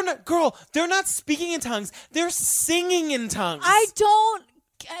 They're not speaking in tongues. They're singing in tongues. I don't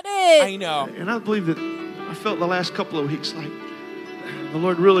get it. I know. And I believe that I felt the last couple of weeks like the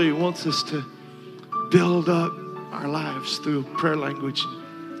Lord really wants us to build up our lives through prayer language.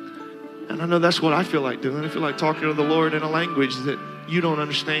 And I know that's what I feel like doing. I feel like talking to the Lord in a language that you don't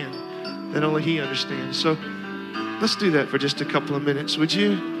understand, that only He understands. So let's do that for just a couple of minutes. Would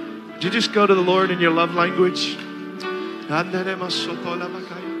you just go to the Lord in your love language?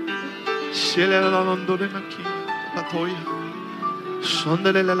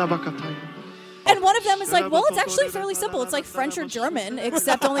 And one of them is like, well, it's actually fairly simple. It's like French or German,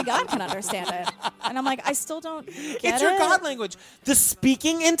 except only God can understand it. And I'm like, I still don't get It's your God language. The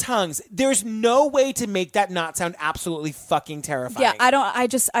speaking in tongues. There's no way to make that not sound absolutely fucking terrifying. Yeah, I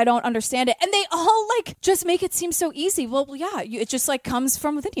don't understand it. And they all like just make it seem so easy. Well, yeah, it just like comes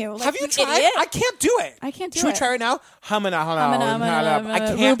from within you. Like, have you tried? Idiot. I can't do it. I can't do Should it. we try it now? I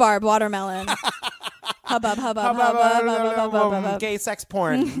can't. Rhubarb, watermelon. Hubbub, hubbub, hubbub. Gay sex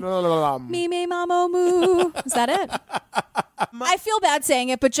porn. Me, mamo, moo. Is that it? I feel bad saying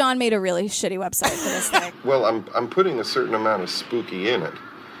it, but John made a really shitty website for this thing. Well, I'm putting a certain amount of spooky in it,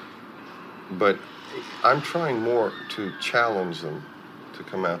 but I'm trying more to challenge them to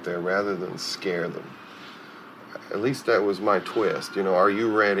come out there rather than scare them. At least that was my twist. You know, are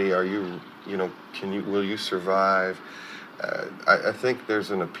you ready? Are you, will you survive? I think there's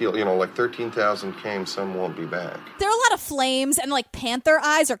an appeal, like 13,000 came, some won't be back. There are a lot of flames and like panther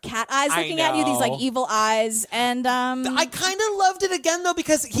eyes or cat eyes looking at you, these like evil eyes. And I kind of loved it again though,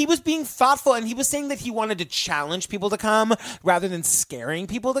 because he was being thoughtful and he was saying that he wanted to challenge people to come rather than scaring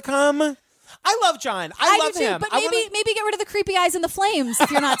people to come. I love John. I love him. But maybe get rid of the creepy eyes and the flames if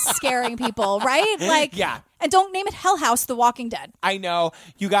you're not scaring people, right? Like, yeah. And don't name it Hell House, The Walking Dead. I know.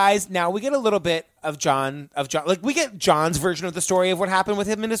 You guys, now we get a little bit of John. Like, we get John's version of the story of what happened with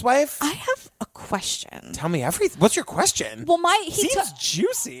him and his wife. I have a question. Tell me everything. What's your question? Well, seems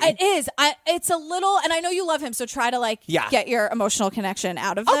juicy. It is. It's a little, and I know you love him, so try to get your emotional connection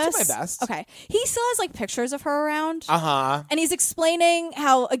out of this. I'll do my best. Okay. He still has like pictures of her around. Uh-huh. And he's explaining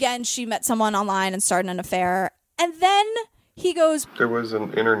how, again, she met someone online and started an affair. And then he goes, There was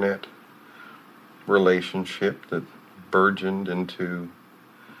an internet relationship that burgeoned into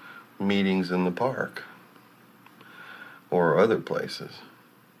meetings in the park or other places.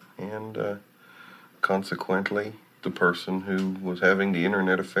 And consequently, the person who was having the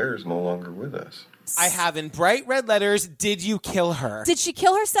internet affair is no longer with us. I have in bright red letters, did you kill her? Did she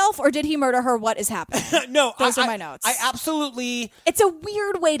kill herself or did he murder her? What is happening? No. Those are my notes. I absolutely... It's a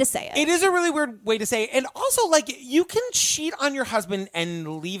weird way to say it. It is a really weird way to say it. And also, like, you can cheat on your husband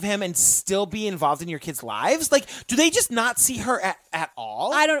and leave him and still be involved in your kids' lives? Like, do they just not see her at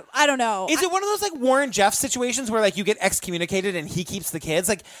all? I don't know. Is it one of those, like, Warren Jeff situations where, like, you get excommunicated and he keeps the kids?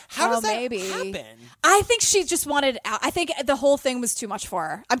 Like, how does that happen? I think she just wanted out. I think the whole thing was too much for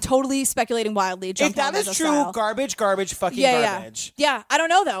her. I'm totally speculating wildly. If that is true, style. garbage, fucking garbage. Yeah, I don't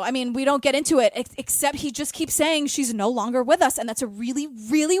know, though. I mean, we don't get into it, except he just keeps saying she's no longer with us, and that's a really,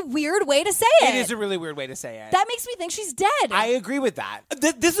 really weird way to say it. It is a really weird way to say it. That makes me think she's dead. I agree with that.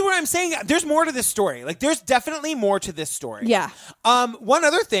 This is what I'm saying. There's more to this story. Like, there's definitely more to this story. Yeah. One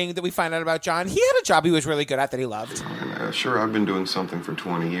other thing that we find out about John, he had a job he was really good at that he loved. Sure, I've been doing something for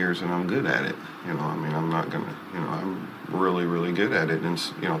 20 years, and I'm good at it. I'm not going to, I'm really, really good at it, and,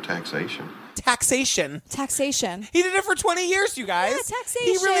 taxation. Taxation. He did it for 20 years, you guys. Yeah, taxation.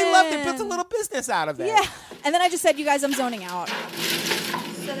 He really loved it. Built a little business out of it. Yeah. And then I just said, you guys, I'm zoning out. So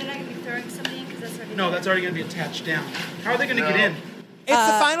they're not going to be throwing something because that's already No, that's already going to be attached down. How are they going to get in? It's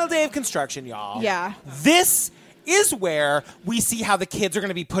the final day of construction, y'all. Yeah. This is where we see how the kids are going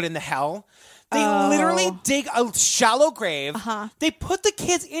to be put in the hell. They literally dig a shallow grave. Uh-huh. They put the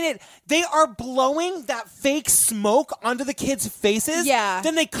kids in it. They are blowing that fake smoke onto the kids' faces. Yeah.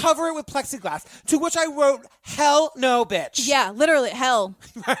 Then they cover it with plexiglass, to which I wrote, hell no, bitch. Yeah, literally, hell.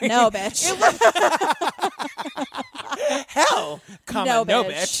 Right? No, bitch. Hell, comma, no,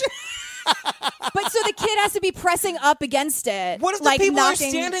 bitch. But so the kid has to be pressing up against it. What if the people are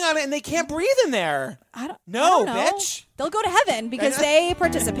standing on it and they can't breathe in there? I don't know. Bitch. They'll go to heaven because they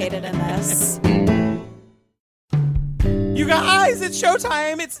participated in this. You guys, it's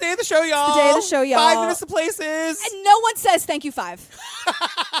showtime. It's the day of the show, y'all. It's the day of the show, y'all. 5 minutes to places. And no one says thank you, 5.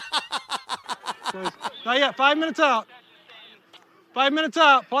 Not yet. 5 minutes out. 5 minutes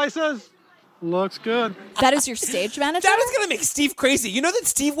out. Places. Looks good. That is your stage manager? That is going to make Steve crazy. You know that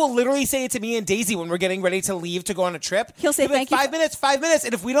Steve will literally say it to me and Daisy when we're getting ready to leave to go on a trip? He'll say thank you. 5 minutes.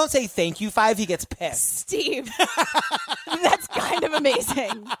 And if we don't say thank you 5, he gets pissed. Steve. That's kind of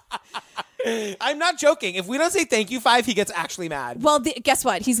amazing. I'm not joking. If we don't say thank you 5, he gets actually mad. Well, guess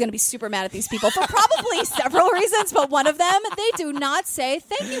what? He's going to be super mad at these people for probably several reasons, but one of them, they do not say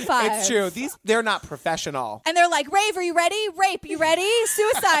thank you 5. It's true. They're not professional. And they're like, rave, are you ready? Rape, you ready?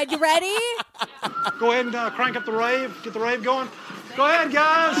 Suicide, you ready? Go ahead and crank up the rave. Get the rave going. Go ahead,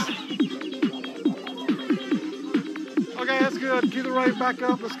 guys. Okay, that's good. Keep the rave back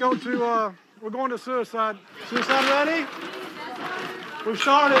up. Let's go to, we're going to suicide. Suicide ready? We've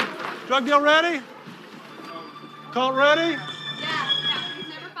started. Drug deal ready? Cult ready?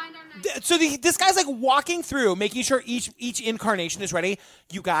 So this guy's like walking through, making sure each incarnation is ready.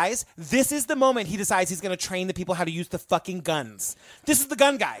 You guys, this is the moment he decides he's going to train the people how to use the fucking guns. This is the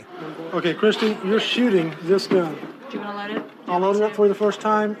gun guy. Okay, Christy, you're shooting this gun. Do you want to load it? I'll load it up for you the first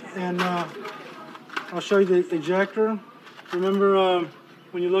time, and I'll show you the ejector. Remember,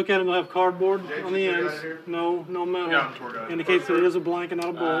 when you look at it, they'll have cardboard on the ends. No metal. Yeah, tour guide. Indicates that it is a blank and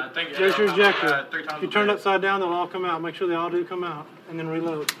not a bullet. Thank you. There's your ejector. 3 times If you turn it upside down, they'll all come out. Make sure they all do come out, and then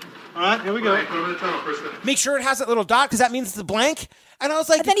reload. All right, here we go. Make sure it has that little dot because that means it's a blank. And I was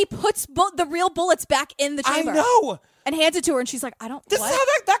like, and then he puts the real bullets back in the chamber. I know. And hands it to her, and she's like, I don't. This what? is how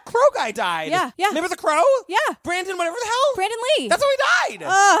that crow guy died. Yeah. Remember the crow? Yeah. Brandon, whatever the hell. Brandon Lee. That's how he died.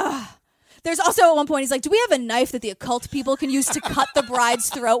 Ugh. There's also at one point, he's like, do we have a knife that the occult people can use to cut the bride's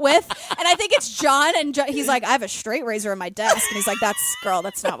throat with? And I think it's John, and he's like, I have a straight razor in my desk. And he's like,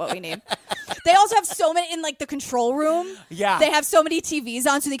 that's not what we need. They also have so many in like the control room. Yeah. They have so many TVs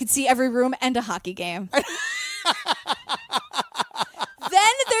on so they can see every room and a hockey game. Then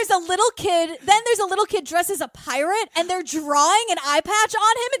there's a little kid dressed as a pirate, and they're drawing an eye patch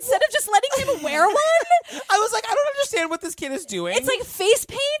on him instead of just letting him wear one. I was like, I don't understand what this kid is doing. It's like face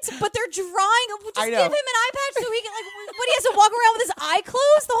paint, but they're drawing. Just I give know. him an eye patch so he can, like, what, he has to walk around with his eye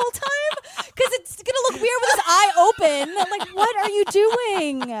closed the whole time? Because it's going to look weird with his eye open. Like, what are you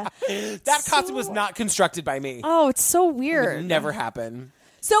doing? That costume was not constructed by me. Oh, it's so It weird. would never happen.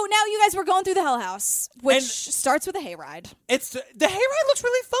 So now you guys were going through the Hell House, which starts with a hayride. The hayride looks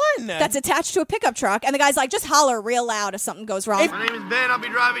really fun. That's attached to a pickup truck, and the guy's like, just holler real loud if something goes wrong. My name is Ben. I'll be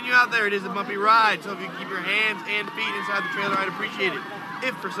driving you out there. It is a bumpy ride, so if you can keep your hands and feet inside the trailer, I'd appreciate it.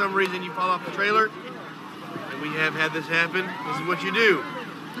 If for some reason you fall off the trailer, and we have had this happen, this is what you do.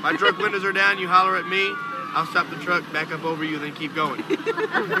 My truck windows are down, you holler at me. I'll stop the truck, back up over you, then keep going. Here we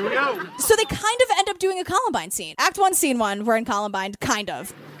go. So they kind of end up doing a Columbine scene. Act 1, Scene 1, we're in Columbine, kind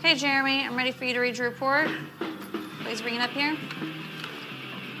of. Okay, Jeremy, I'm ready for you to read your report. Please bring it up here.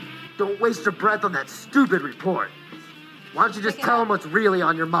 Don't waste your breath on that stupid report. Why don't you just tell them what's really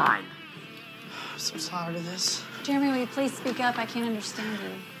on your mind? I'm so tired of this. Jeremy, will you please speak up? I can't understand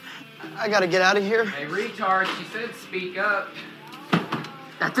you. I gotta get out of here. Hey, retard, she said speak up.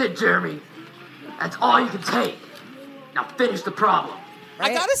 That's it, Jeremy. That's all you can take. Now finish the problem.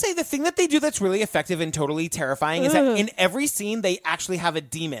 I gotta say, the thing that they do that's really effective and totally terrifying is that in every scene, they actually have a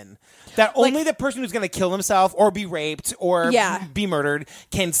demon that only the person who's gonna kill himself or be raped or be murdered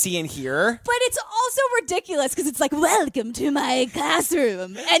can see and hear. But it's also ridiculous because it's like, welcome to my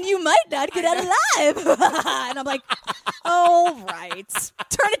classroom, and you might not get out alive. And I'm like, all right.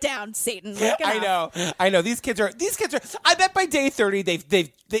 Turn it down, Satan. I know. These kids are. I bet by day 30,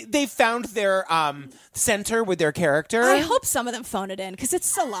 they've found their center with their character. I hope some of them phone it in because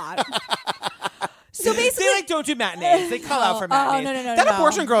it's a lot. So basically, they don't do matinees. They call out for matinees. No. That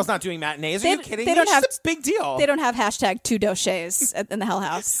abortion girl's not doing matinees. Are you kidding me? It's a big deal. They don't have hashtag 2 doshés in the Hell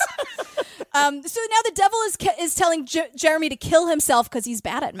House. So now the devil is telling Jeremy to kill himself because he's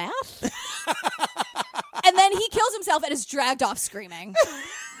bad at math. And then he kills himself and is dragged off screaming.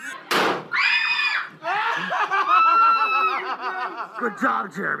 Good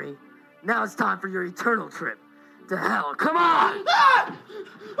job, Jeremy. Now it's time for your eternal trip to hell. Come on! Ah!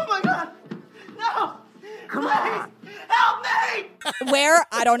 Oh my God! No! Come on! Help me! Where?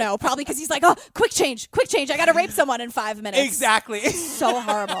 I don't know. Probably because he's like, oh, quick change. I got to rape someone in 5 minutes. Exactly. So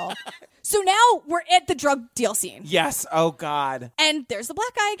horrible. So now we're at the drug deal scene. Yes. Oh, God. And there's the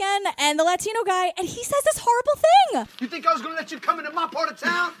black guy again and the Latino guy, and he says this horrible thing. You think I was gonna let you come into my part of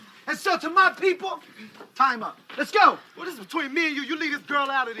town and sell to my people? Time up. Let's go. What is between me and you? You leave this girl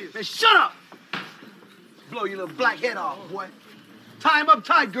out of this. Man, shut up! Blow your little black head off, boy. Tie him up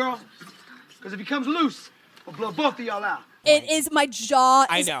tight, girl. Because if he comes loose, we'll blow both of y'all out. It is, my jaw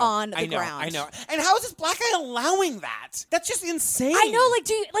is on the ground. I know. And how is this black guy allowing that? That's just insane. I know.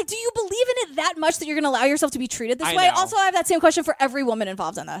 Do you believe in it that much that you're going to allow yourself to be treated this I way? know. Also, I have that same question for every woman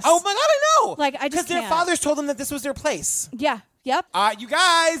involved in this. Oh my God, I know. Like, I just because their can't. fathers told them that this was their place. Yeah. Yep. You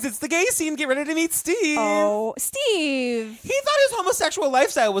guys, it's the gay scene. Get ready to meet Steve. Oh, Steve. He thought his homosexual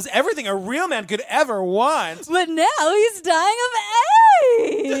lifestyle was everything a real man could ever want. But now he's dying of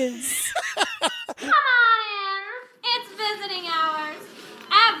AIDS. Come on in. It's visiting hours.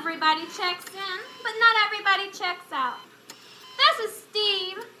 Everybody checks in, but not everybody checks out. This is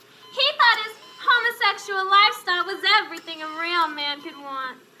Steve. He thought his homosexual lifestyle was everything a real man could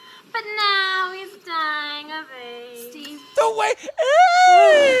want. but now he's dying of AIDS. Steve. The way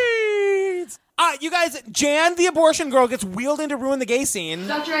AIDS! You guys, Jan, the abortion girl, gets wheeled in to ruin the gay scene.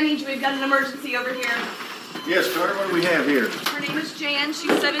 Doctor, I need you. We've got an emergency over here. Yes, Carter, what do we have here? Her name is Jan.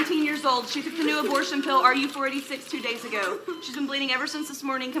 She's 17 years old. She took the new abortion pill RU486 2 days ago. She's been bleeding ever since this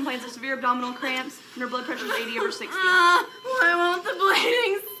morning, complains of severe abdominal cramps, and her blood pressure is 80/60. Why won't the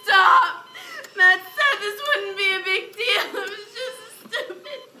bleeding stop? Matt said this wouldn't be a big deal. It was just a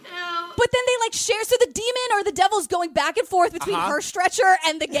stupid pill. But then they share, so the demon or the devil's going back and forth between her stretcher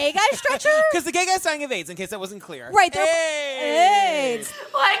and the gay guy stretcher? Because the gay guy's dying of AIDS, in case that wasn't clear. Right, they're AIDS.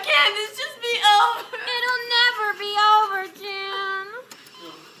 Why can't this just be over? It'll never be over, Jim.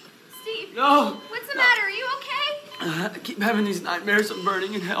 Steve. No. What's the matter? Are you okay? I keep having these nightmares of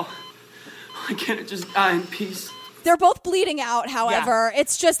burning in hell. Why can't it just die in peace? They're both bleeding out, however.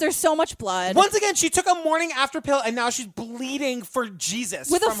 It's just there's so much blood. Once again, she took a morning after pill, and now she's bleeding for Jesus.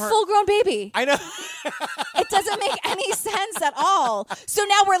 With a full-grown baby. I know. It doesn't make any sense at all. So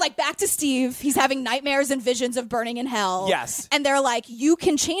now we're back to Steve. He's having nightmares and visions of burning in hell. Yes. And they're like, you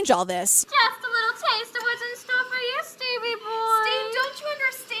can change all this. Just a little taste of what's in store for you, Stevie boy. Steve, don't you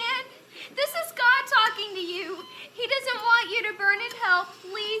understand? This is God talking to you. He doesn't want you to burn in hell.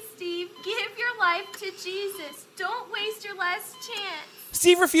 Please, Steve, give your life to Jesus. Don't waste your last chance.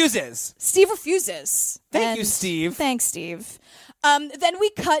 Steve refuses. Thank you, Steve. Thanks, Steve. Then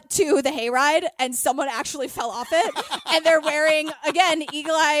we cut to the hayride, and someone actually fell off it. And they're wearing, again,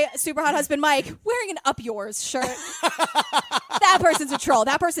 Eagle Eye Super Hot Husband Mike, wearing an Up Yours shirt. That person's a troll.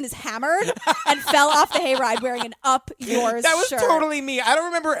 That person is hammered and fell off the hayride wearing an Up Yours That was shirt. totally me. I don't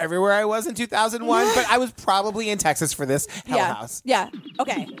remember everywhere I was in 2001, but I was probably in Texas for this hell house. Yeah.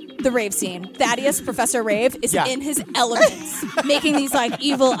 Okay. The rave scene. Thaddeus, Professor Rave, is in his elements, making these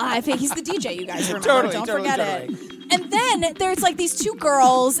evil eye face. He's the DJ, you guys remember. Don't forget it. And then there's these two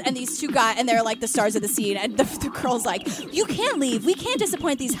girls and these two guys, and they're the stars of the scene. And the girl's like, you can't leave. We can't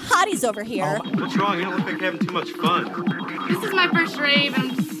disappoint these hotties over here. What's wrong? You don't look like you're having too much fun. This is my first rave,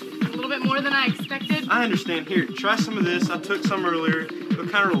 and I'm just a little bit more than I expected. I understand. Here, try some of this. I took some earlier. It'll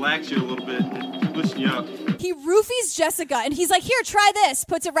kind of relax you a little bit and loosen you up. He roofies Jessica, and he's like, here, try this.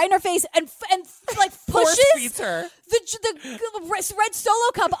 Puts it right in her face and Force pushes feeds her. the red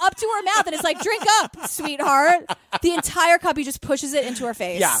Solo cup up to her mouth, and it's like, drink up, sweetheart. The entire cup, he just pushes it into her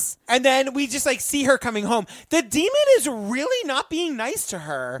face. Yeah. And then we just see her coming home. The demon is really not being nice to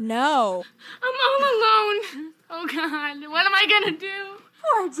her. No. I'm all alone. Oh, God. What am I going to do?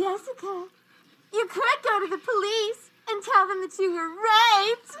 Poor Jessica. You could go to the police and tell them that you were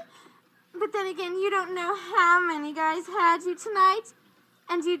raped. But then again, you don't know how many guys had you tonight,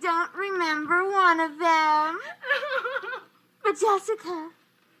 and you don't remember one of them. But Jessica,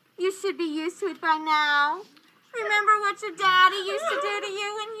 you should be used to it by now. Remember what your daddy used to do to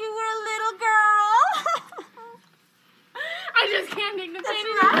you when you were a little girl? I just can't take the pain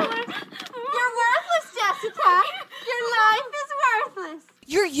anymore. You're worthless, Jessica. Your life is worthless.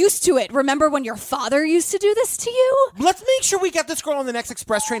 You're used to it. Remember when your father used to do this to you? Let's make sure we get this girl on the next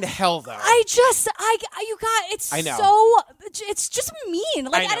express train to hell, though. You got, it's I know. it's just mean.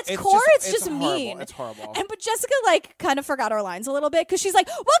 I know. At its core, it's just horrible. mean. It's horrible. But Jessica, kind of forgot her lines a little bit, because she's like,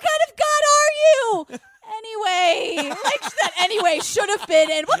 what kind of God are you? Anyway, that anyway should have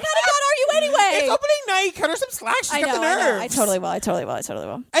been in. What kind of God are you anyway? It's opening night. Cut her some slack. She's got the nerves. I totally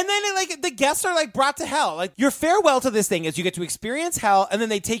will. And then the guests are brought to hell. Your farewell to this thing is you get to experience hell, and then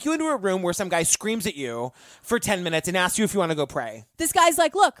they take you into a room where some guy screams at you for 10 minutes and asks you if you want to go pray. This guy's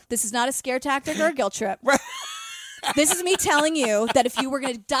like, look, this is not a scare tactic or a guilt trip. This is me telling you that if you were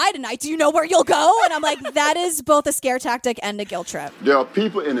going to die tonight, do you know where you'll go? And I'm like, that is both a scare tactic and a guilt trip. There are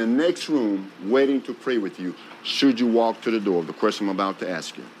people in the next room waiting to pray with you should you walk to the door, the question I'm about to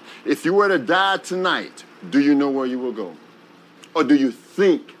ask you. If you were to die tonight, do you know where you will go? Or do you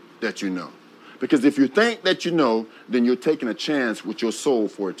think that you know? Because if you think that you know, then you're taking a chance with your soul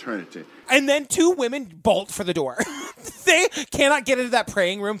for eternity. And then two women bolt for the door. They cannot get into that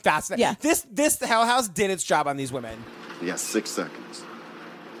praying room fast enough. Yeah. This Hell House did its job on these women. You got 6 seconds.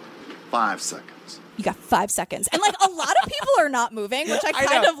 5 seconds. You got 5 seconds. And a lot of people are not moving, which I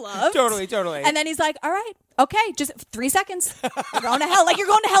kind of love. Totally. And then he's like, all right, okay, just 3 seconds. You're going to hell. You're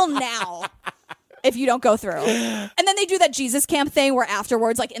going to hell now. If you don't go through. And then they do that Jesus camp thing where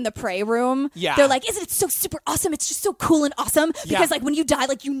afterwards, in the pray room, they're like, isn't it so super awesome? It's just so cool and awesome. Because when you die,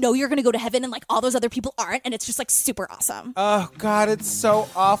 you know you're going to go to heaven and all those other people aren't. And it's just super awesome. Oh, God, it's so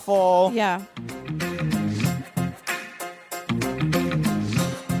awful. Yeah.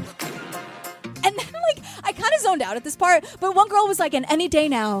 And then I kind of zoned out at this part, but one girl was like, and any day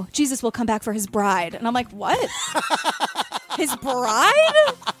now, Jesus will come back for his bride. And I'm like, what? His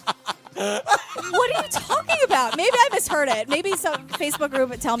bride? What are you talking about? Maybe I misheard it. Maybe some Facebook group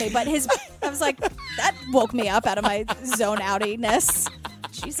would tell me, but I was like, that woke me up out of my zone outiness.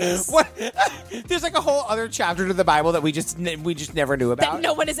 Jesus. What? There's like a whole other chapter to the Bible that we just never knew about. That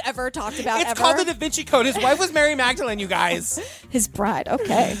no one has ever talked about It's ever. called the Da Vinci Code. His wife was Mary Magdalene, you guys. His bride.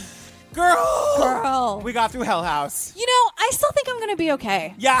 Okay. Girl. We got through Hell House. You know, I still think I'm going to be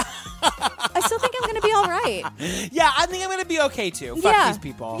okay. Yeah. I still think I'm going to be all right. Yeah, I think I'm going to be okay too. Fuck these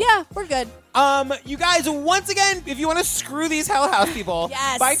people. Yeah, we're good. You guys, once again, if you want to screw these Hell House people,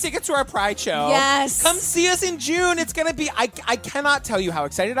 Yes. buy tickets to our Pride show. Yes. Come see us in June. It's going to be, I cannot tell you how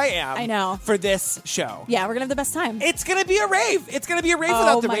excited I am. I know. For this show. Yeah, we're going to have the best time. It's going to be a rave. It's going to be a rave Oh,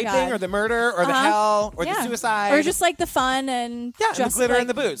 without the my raping God. or the murder or the hell or the suicide. Or just like the fun and and just the glitter like, and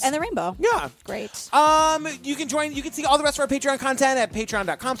the booze. And the rainbow. Yeah. Great. You can see all the rest of our Patreon content at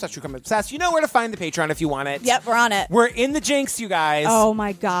patreon.com/TrueCrimeObsessed. You know where to find the Patreon if you want it. Yep, we're on it. We're in the Jinx, you guys. Oh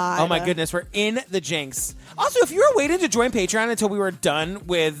my God. Oh my goodness, we're in the Jinx. Also, if you were waiting to join Patreon until we were done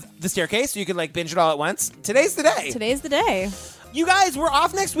with The Staircase so you could like binge it all at once, today's the day. Today's the day. You guys, we're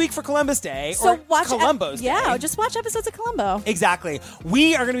off next week for Columbus Day. So or watch Columbo's Day. Yeah, just watch episodes of Columbo. Exactly.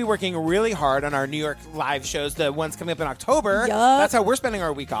 We are going to be working really hard on our New York live shows, the ones coming up in October. Yup. That's how we're spending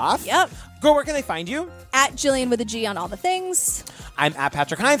our week off. Yep. Girl, where can they find you? At Jillian with a G on all the things. I'm at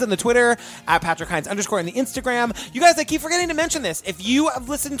Patrick Hines on the Twitter, at Patrick Hines _ on the Instagram. You guys, I keep forgetting to mention this. If you have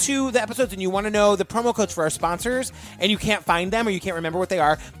listened to the episodes and you want to know the promo codes for our sponsors and you can't find them or you can't remember what they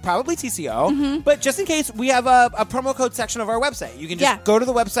are, probably TCO. Mm-hmm. But just in case, we have a promo code section of our website. You can just go to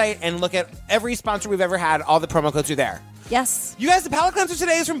the website and look at every sponsor we've ever had. All the promo codes are there. Yes. You guys, the palate cleanser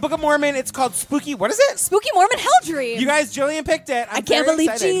today is from Book of Mormon. It's called Spooky. What is it? Spooky Mormon Hell Dream. You guys, Jillian picked it. I can't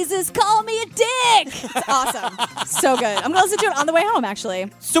believe Jesus called me a dick. It's awesome. So good. I'm going to listen to it on the way home, actually.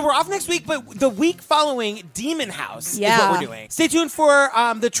 So we're off next week, but the week following, Demon House is Yeah. what we're doing. Stay tuned for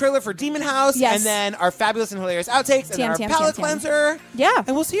the trailer for Demon House, Yes. and then our fabulous and hilarious outtakes, and then our palate cleanser. Yeah.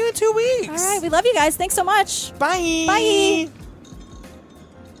 And we'll see you in 2 weeks. All right. We love you guys. Thanks so much. Bye. Bye.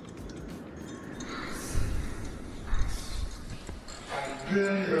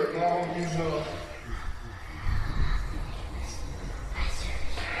 Been here long enough.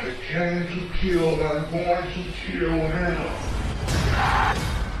 I came to kill, I'm going to kill now.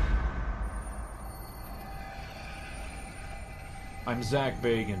 I'm Zach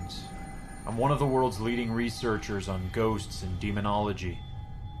Bagans. I'm one of the world's leading researchers on ghosts and demonology.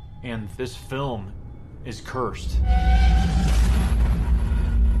 And this film is cursed.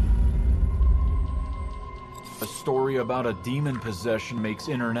 A story about a demon possession makes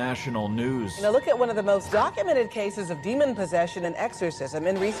international news. Now look at one of the most documented cases of demon possession and exorcism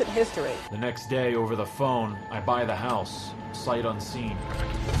in recent history. The next day, over the phone, I buy the house, sight unseen.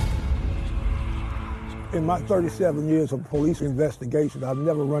 In my 37 years of police investigation, I've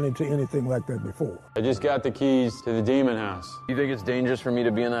never run into anything like that before. I just got the keys to the demon house. You think it's dangerous for me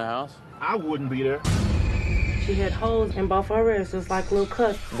to be in that house? I wouldn't be there. She had holes in both her wrists, just like little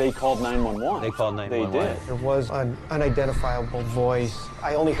cuts. They called 911. They called 911. They did. There was an unidentifiable voice.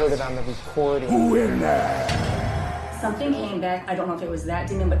 I only heard it on the recording. Who in there? Something came back. I don't know if it was that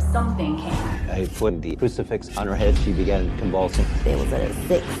demon, but something came. I put the crucifix on her head. She began convulsing. There was a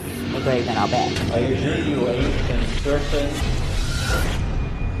 6 engraved in our back. I hear you ancient serpent.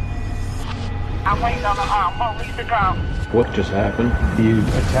 I'm waiting on the police to come. What just happened? You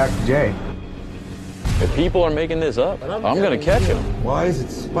attacked Jay. If people are making this up, I'm gonna catch them. Why is it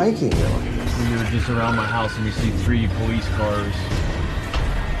spiking? We were just around my house and we see 3 police cars.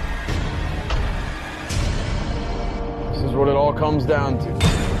 This is what it all comes down to.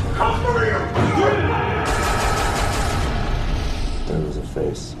 There was a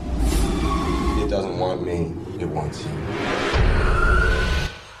face. It doesn't want me, it wants you.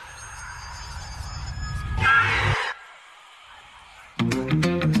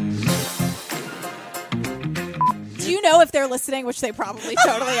 Do you know if they're listening, which they probably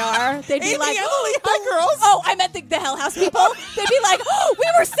totally are? They'd be Amy, like, Emily, hi, girls. Oh, I meant the Hell House people. They'd be like, oh, we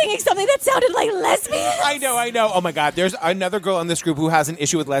were singing something that sounded like lesbians. I know. Oh my God, there's another girl in this group who has an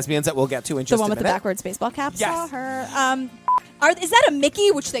issue with lesbians that we'll get to in just The one a with the minute. backwards baseball cap. Yes. Saw her. Is that a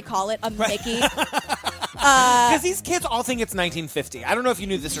Mickey, which they call it a Mickey? Because these kids all think it's 1950. I don't know if you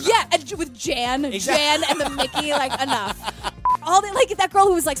knew this or not. Yeah, and with Jan. Exactly. Jan and the Mickey, like, enough. All they, like that girl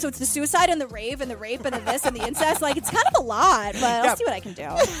who was like, so it's the suicide and the rave and the rape and the this and the incest. Like, it's kind of a lot, but I'll see what I can do.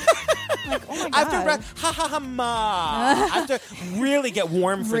 Like, oh my God. I have to ha ha ha ma. I have to really get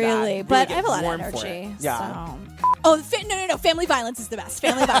warm for that. Really, but get I have a lot of warm for energy. it. Yeah. So. Oh, no. Family violence is the best.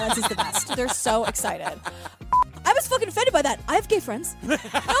 Family violence is the best. They're so excited. I was fucking offended by that. I have gay friends. No,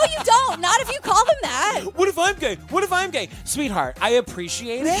 you don't. Not if you call them that. What if I'm gay? What if I'm gay? Sweetheart, I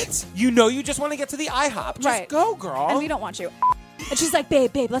appreciate it. You know you just want to get to the IHOP. Just go, girl. And we don't want you. And she's like,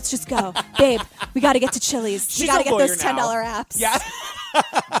 babe, let's just go. Babe, we got to get to Chili's. We got to get those $10 apps. Yeah.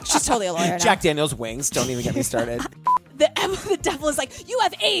 She's totally a lawyer now. Jack Daniels wings. Don't even get me started. The devil is like, you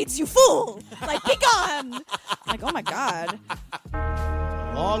have AIDS, you fool. Like, be gone. I'm like, oh my God.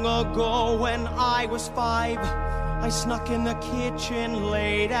 Long ago when I was 5, I snuck in the kitchen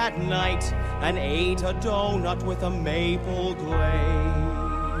late at night and ate a donut with a maple glaze.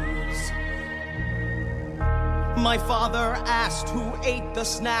 My father asked who ate the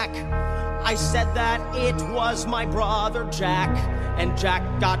snack. I said that it was my brother Jack, and Jack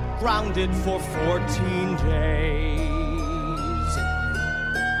got grounded for 14 days.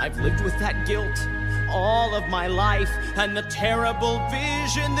 I've lived with that guilt all of my life and the terrible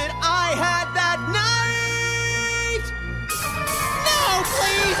vision that I had that night. No,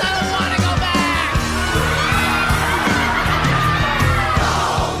 please, I don't want to go back.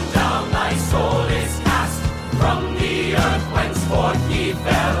 Down, down, thy soul is cast from the earth whenceforth he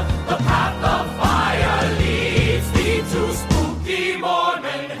fell. The path of fire leads thee to spooky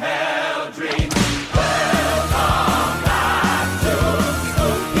morning hell dream. Welcome back to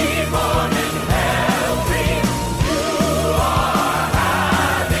spooky morning hell dream. You are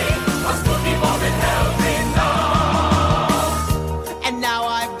having a spooky morning hell dream now. And now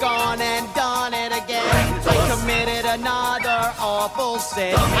I've gone and done it again. I committed another awful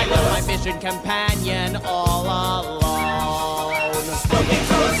sin. I left my mission companion all alone.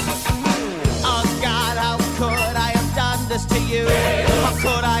 Oh God, how could I have done this to you? How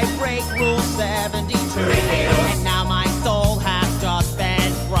could I break Rule 72? And now my soul has just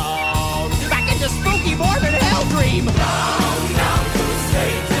been thrown back into spooky Mormon hell dream. Down, down to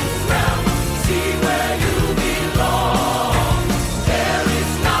Satan's realm, see where you belong. There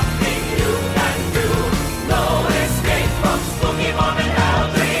is nothing you can do, no escape from spooky Mormon hell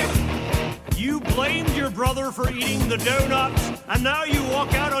dream. You blamed your brother for eating the donuts, and now you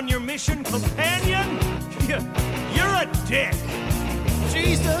walk out on your mission companion? You're a dick.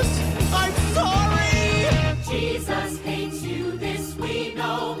 Jesus, I'm sorry. Jesus hates you, this we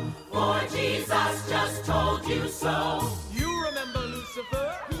know, for Jesus just told you so.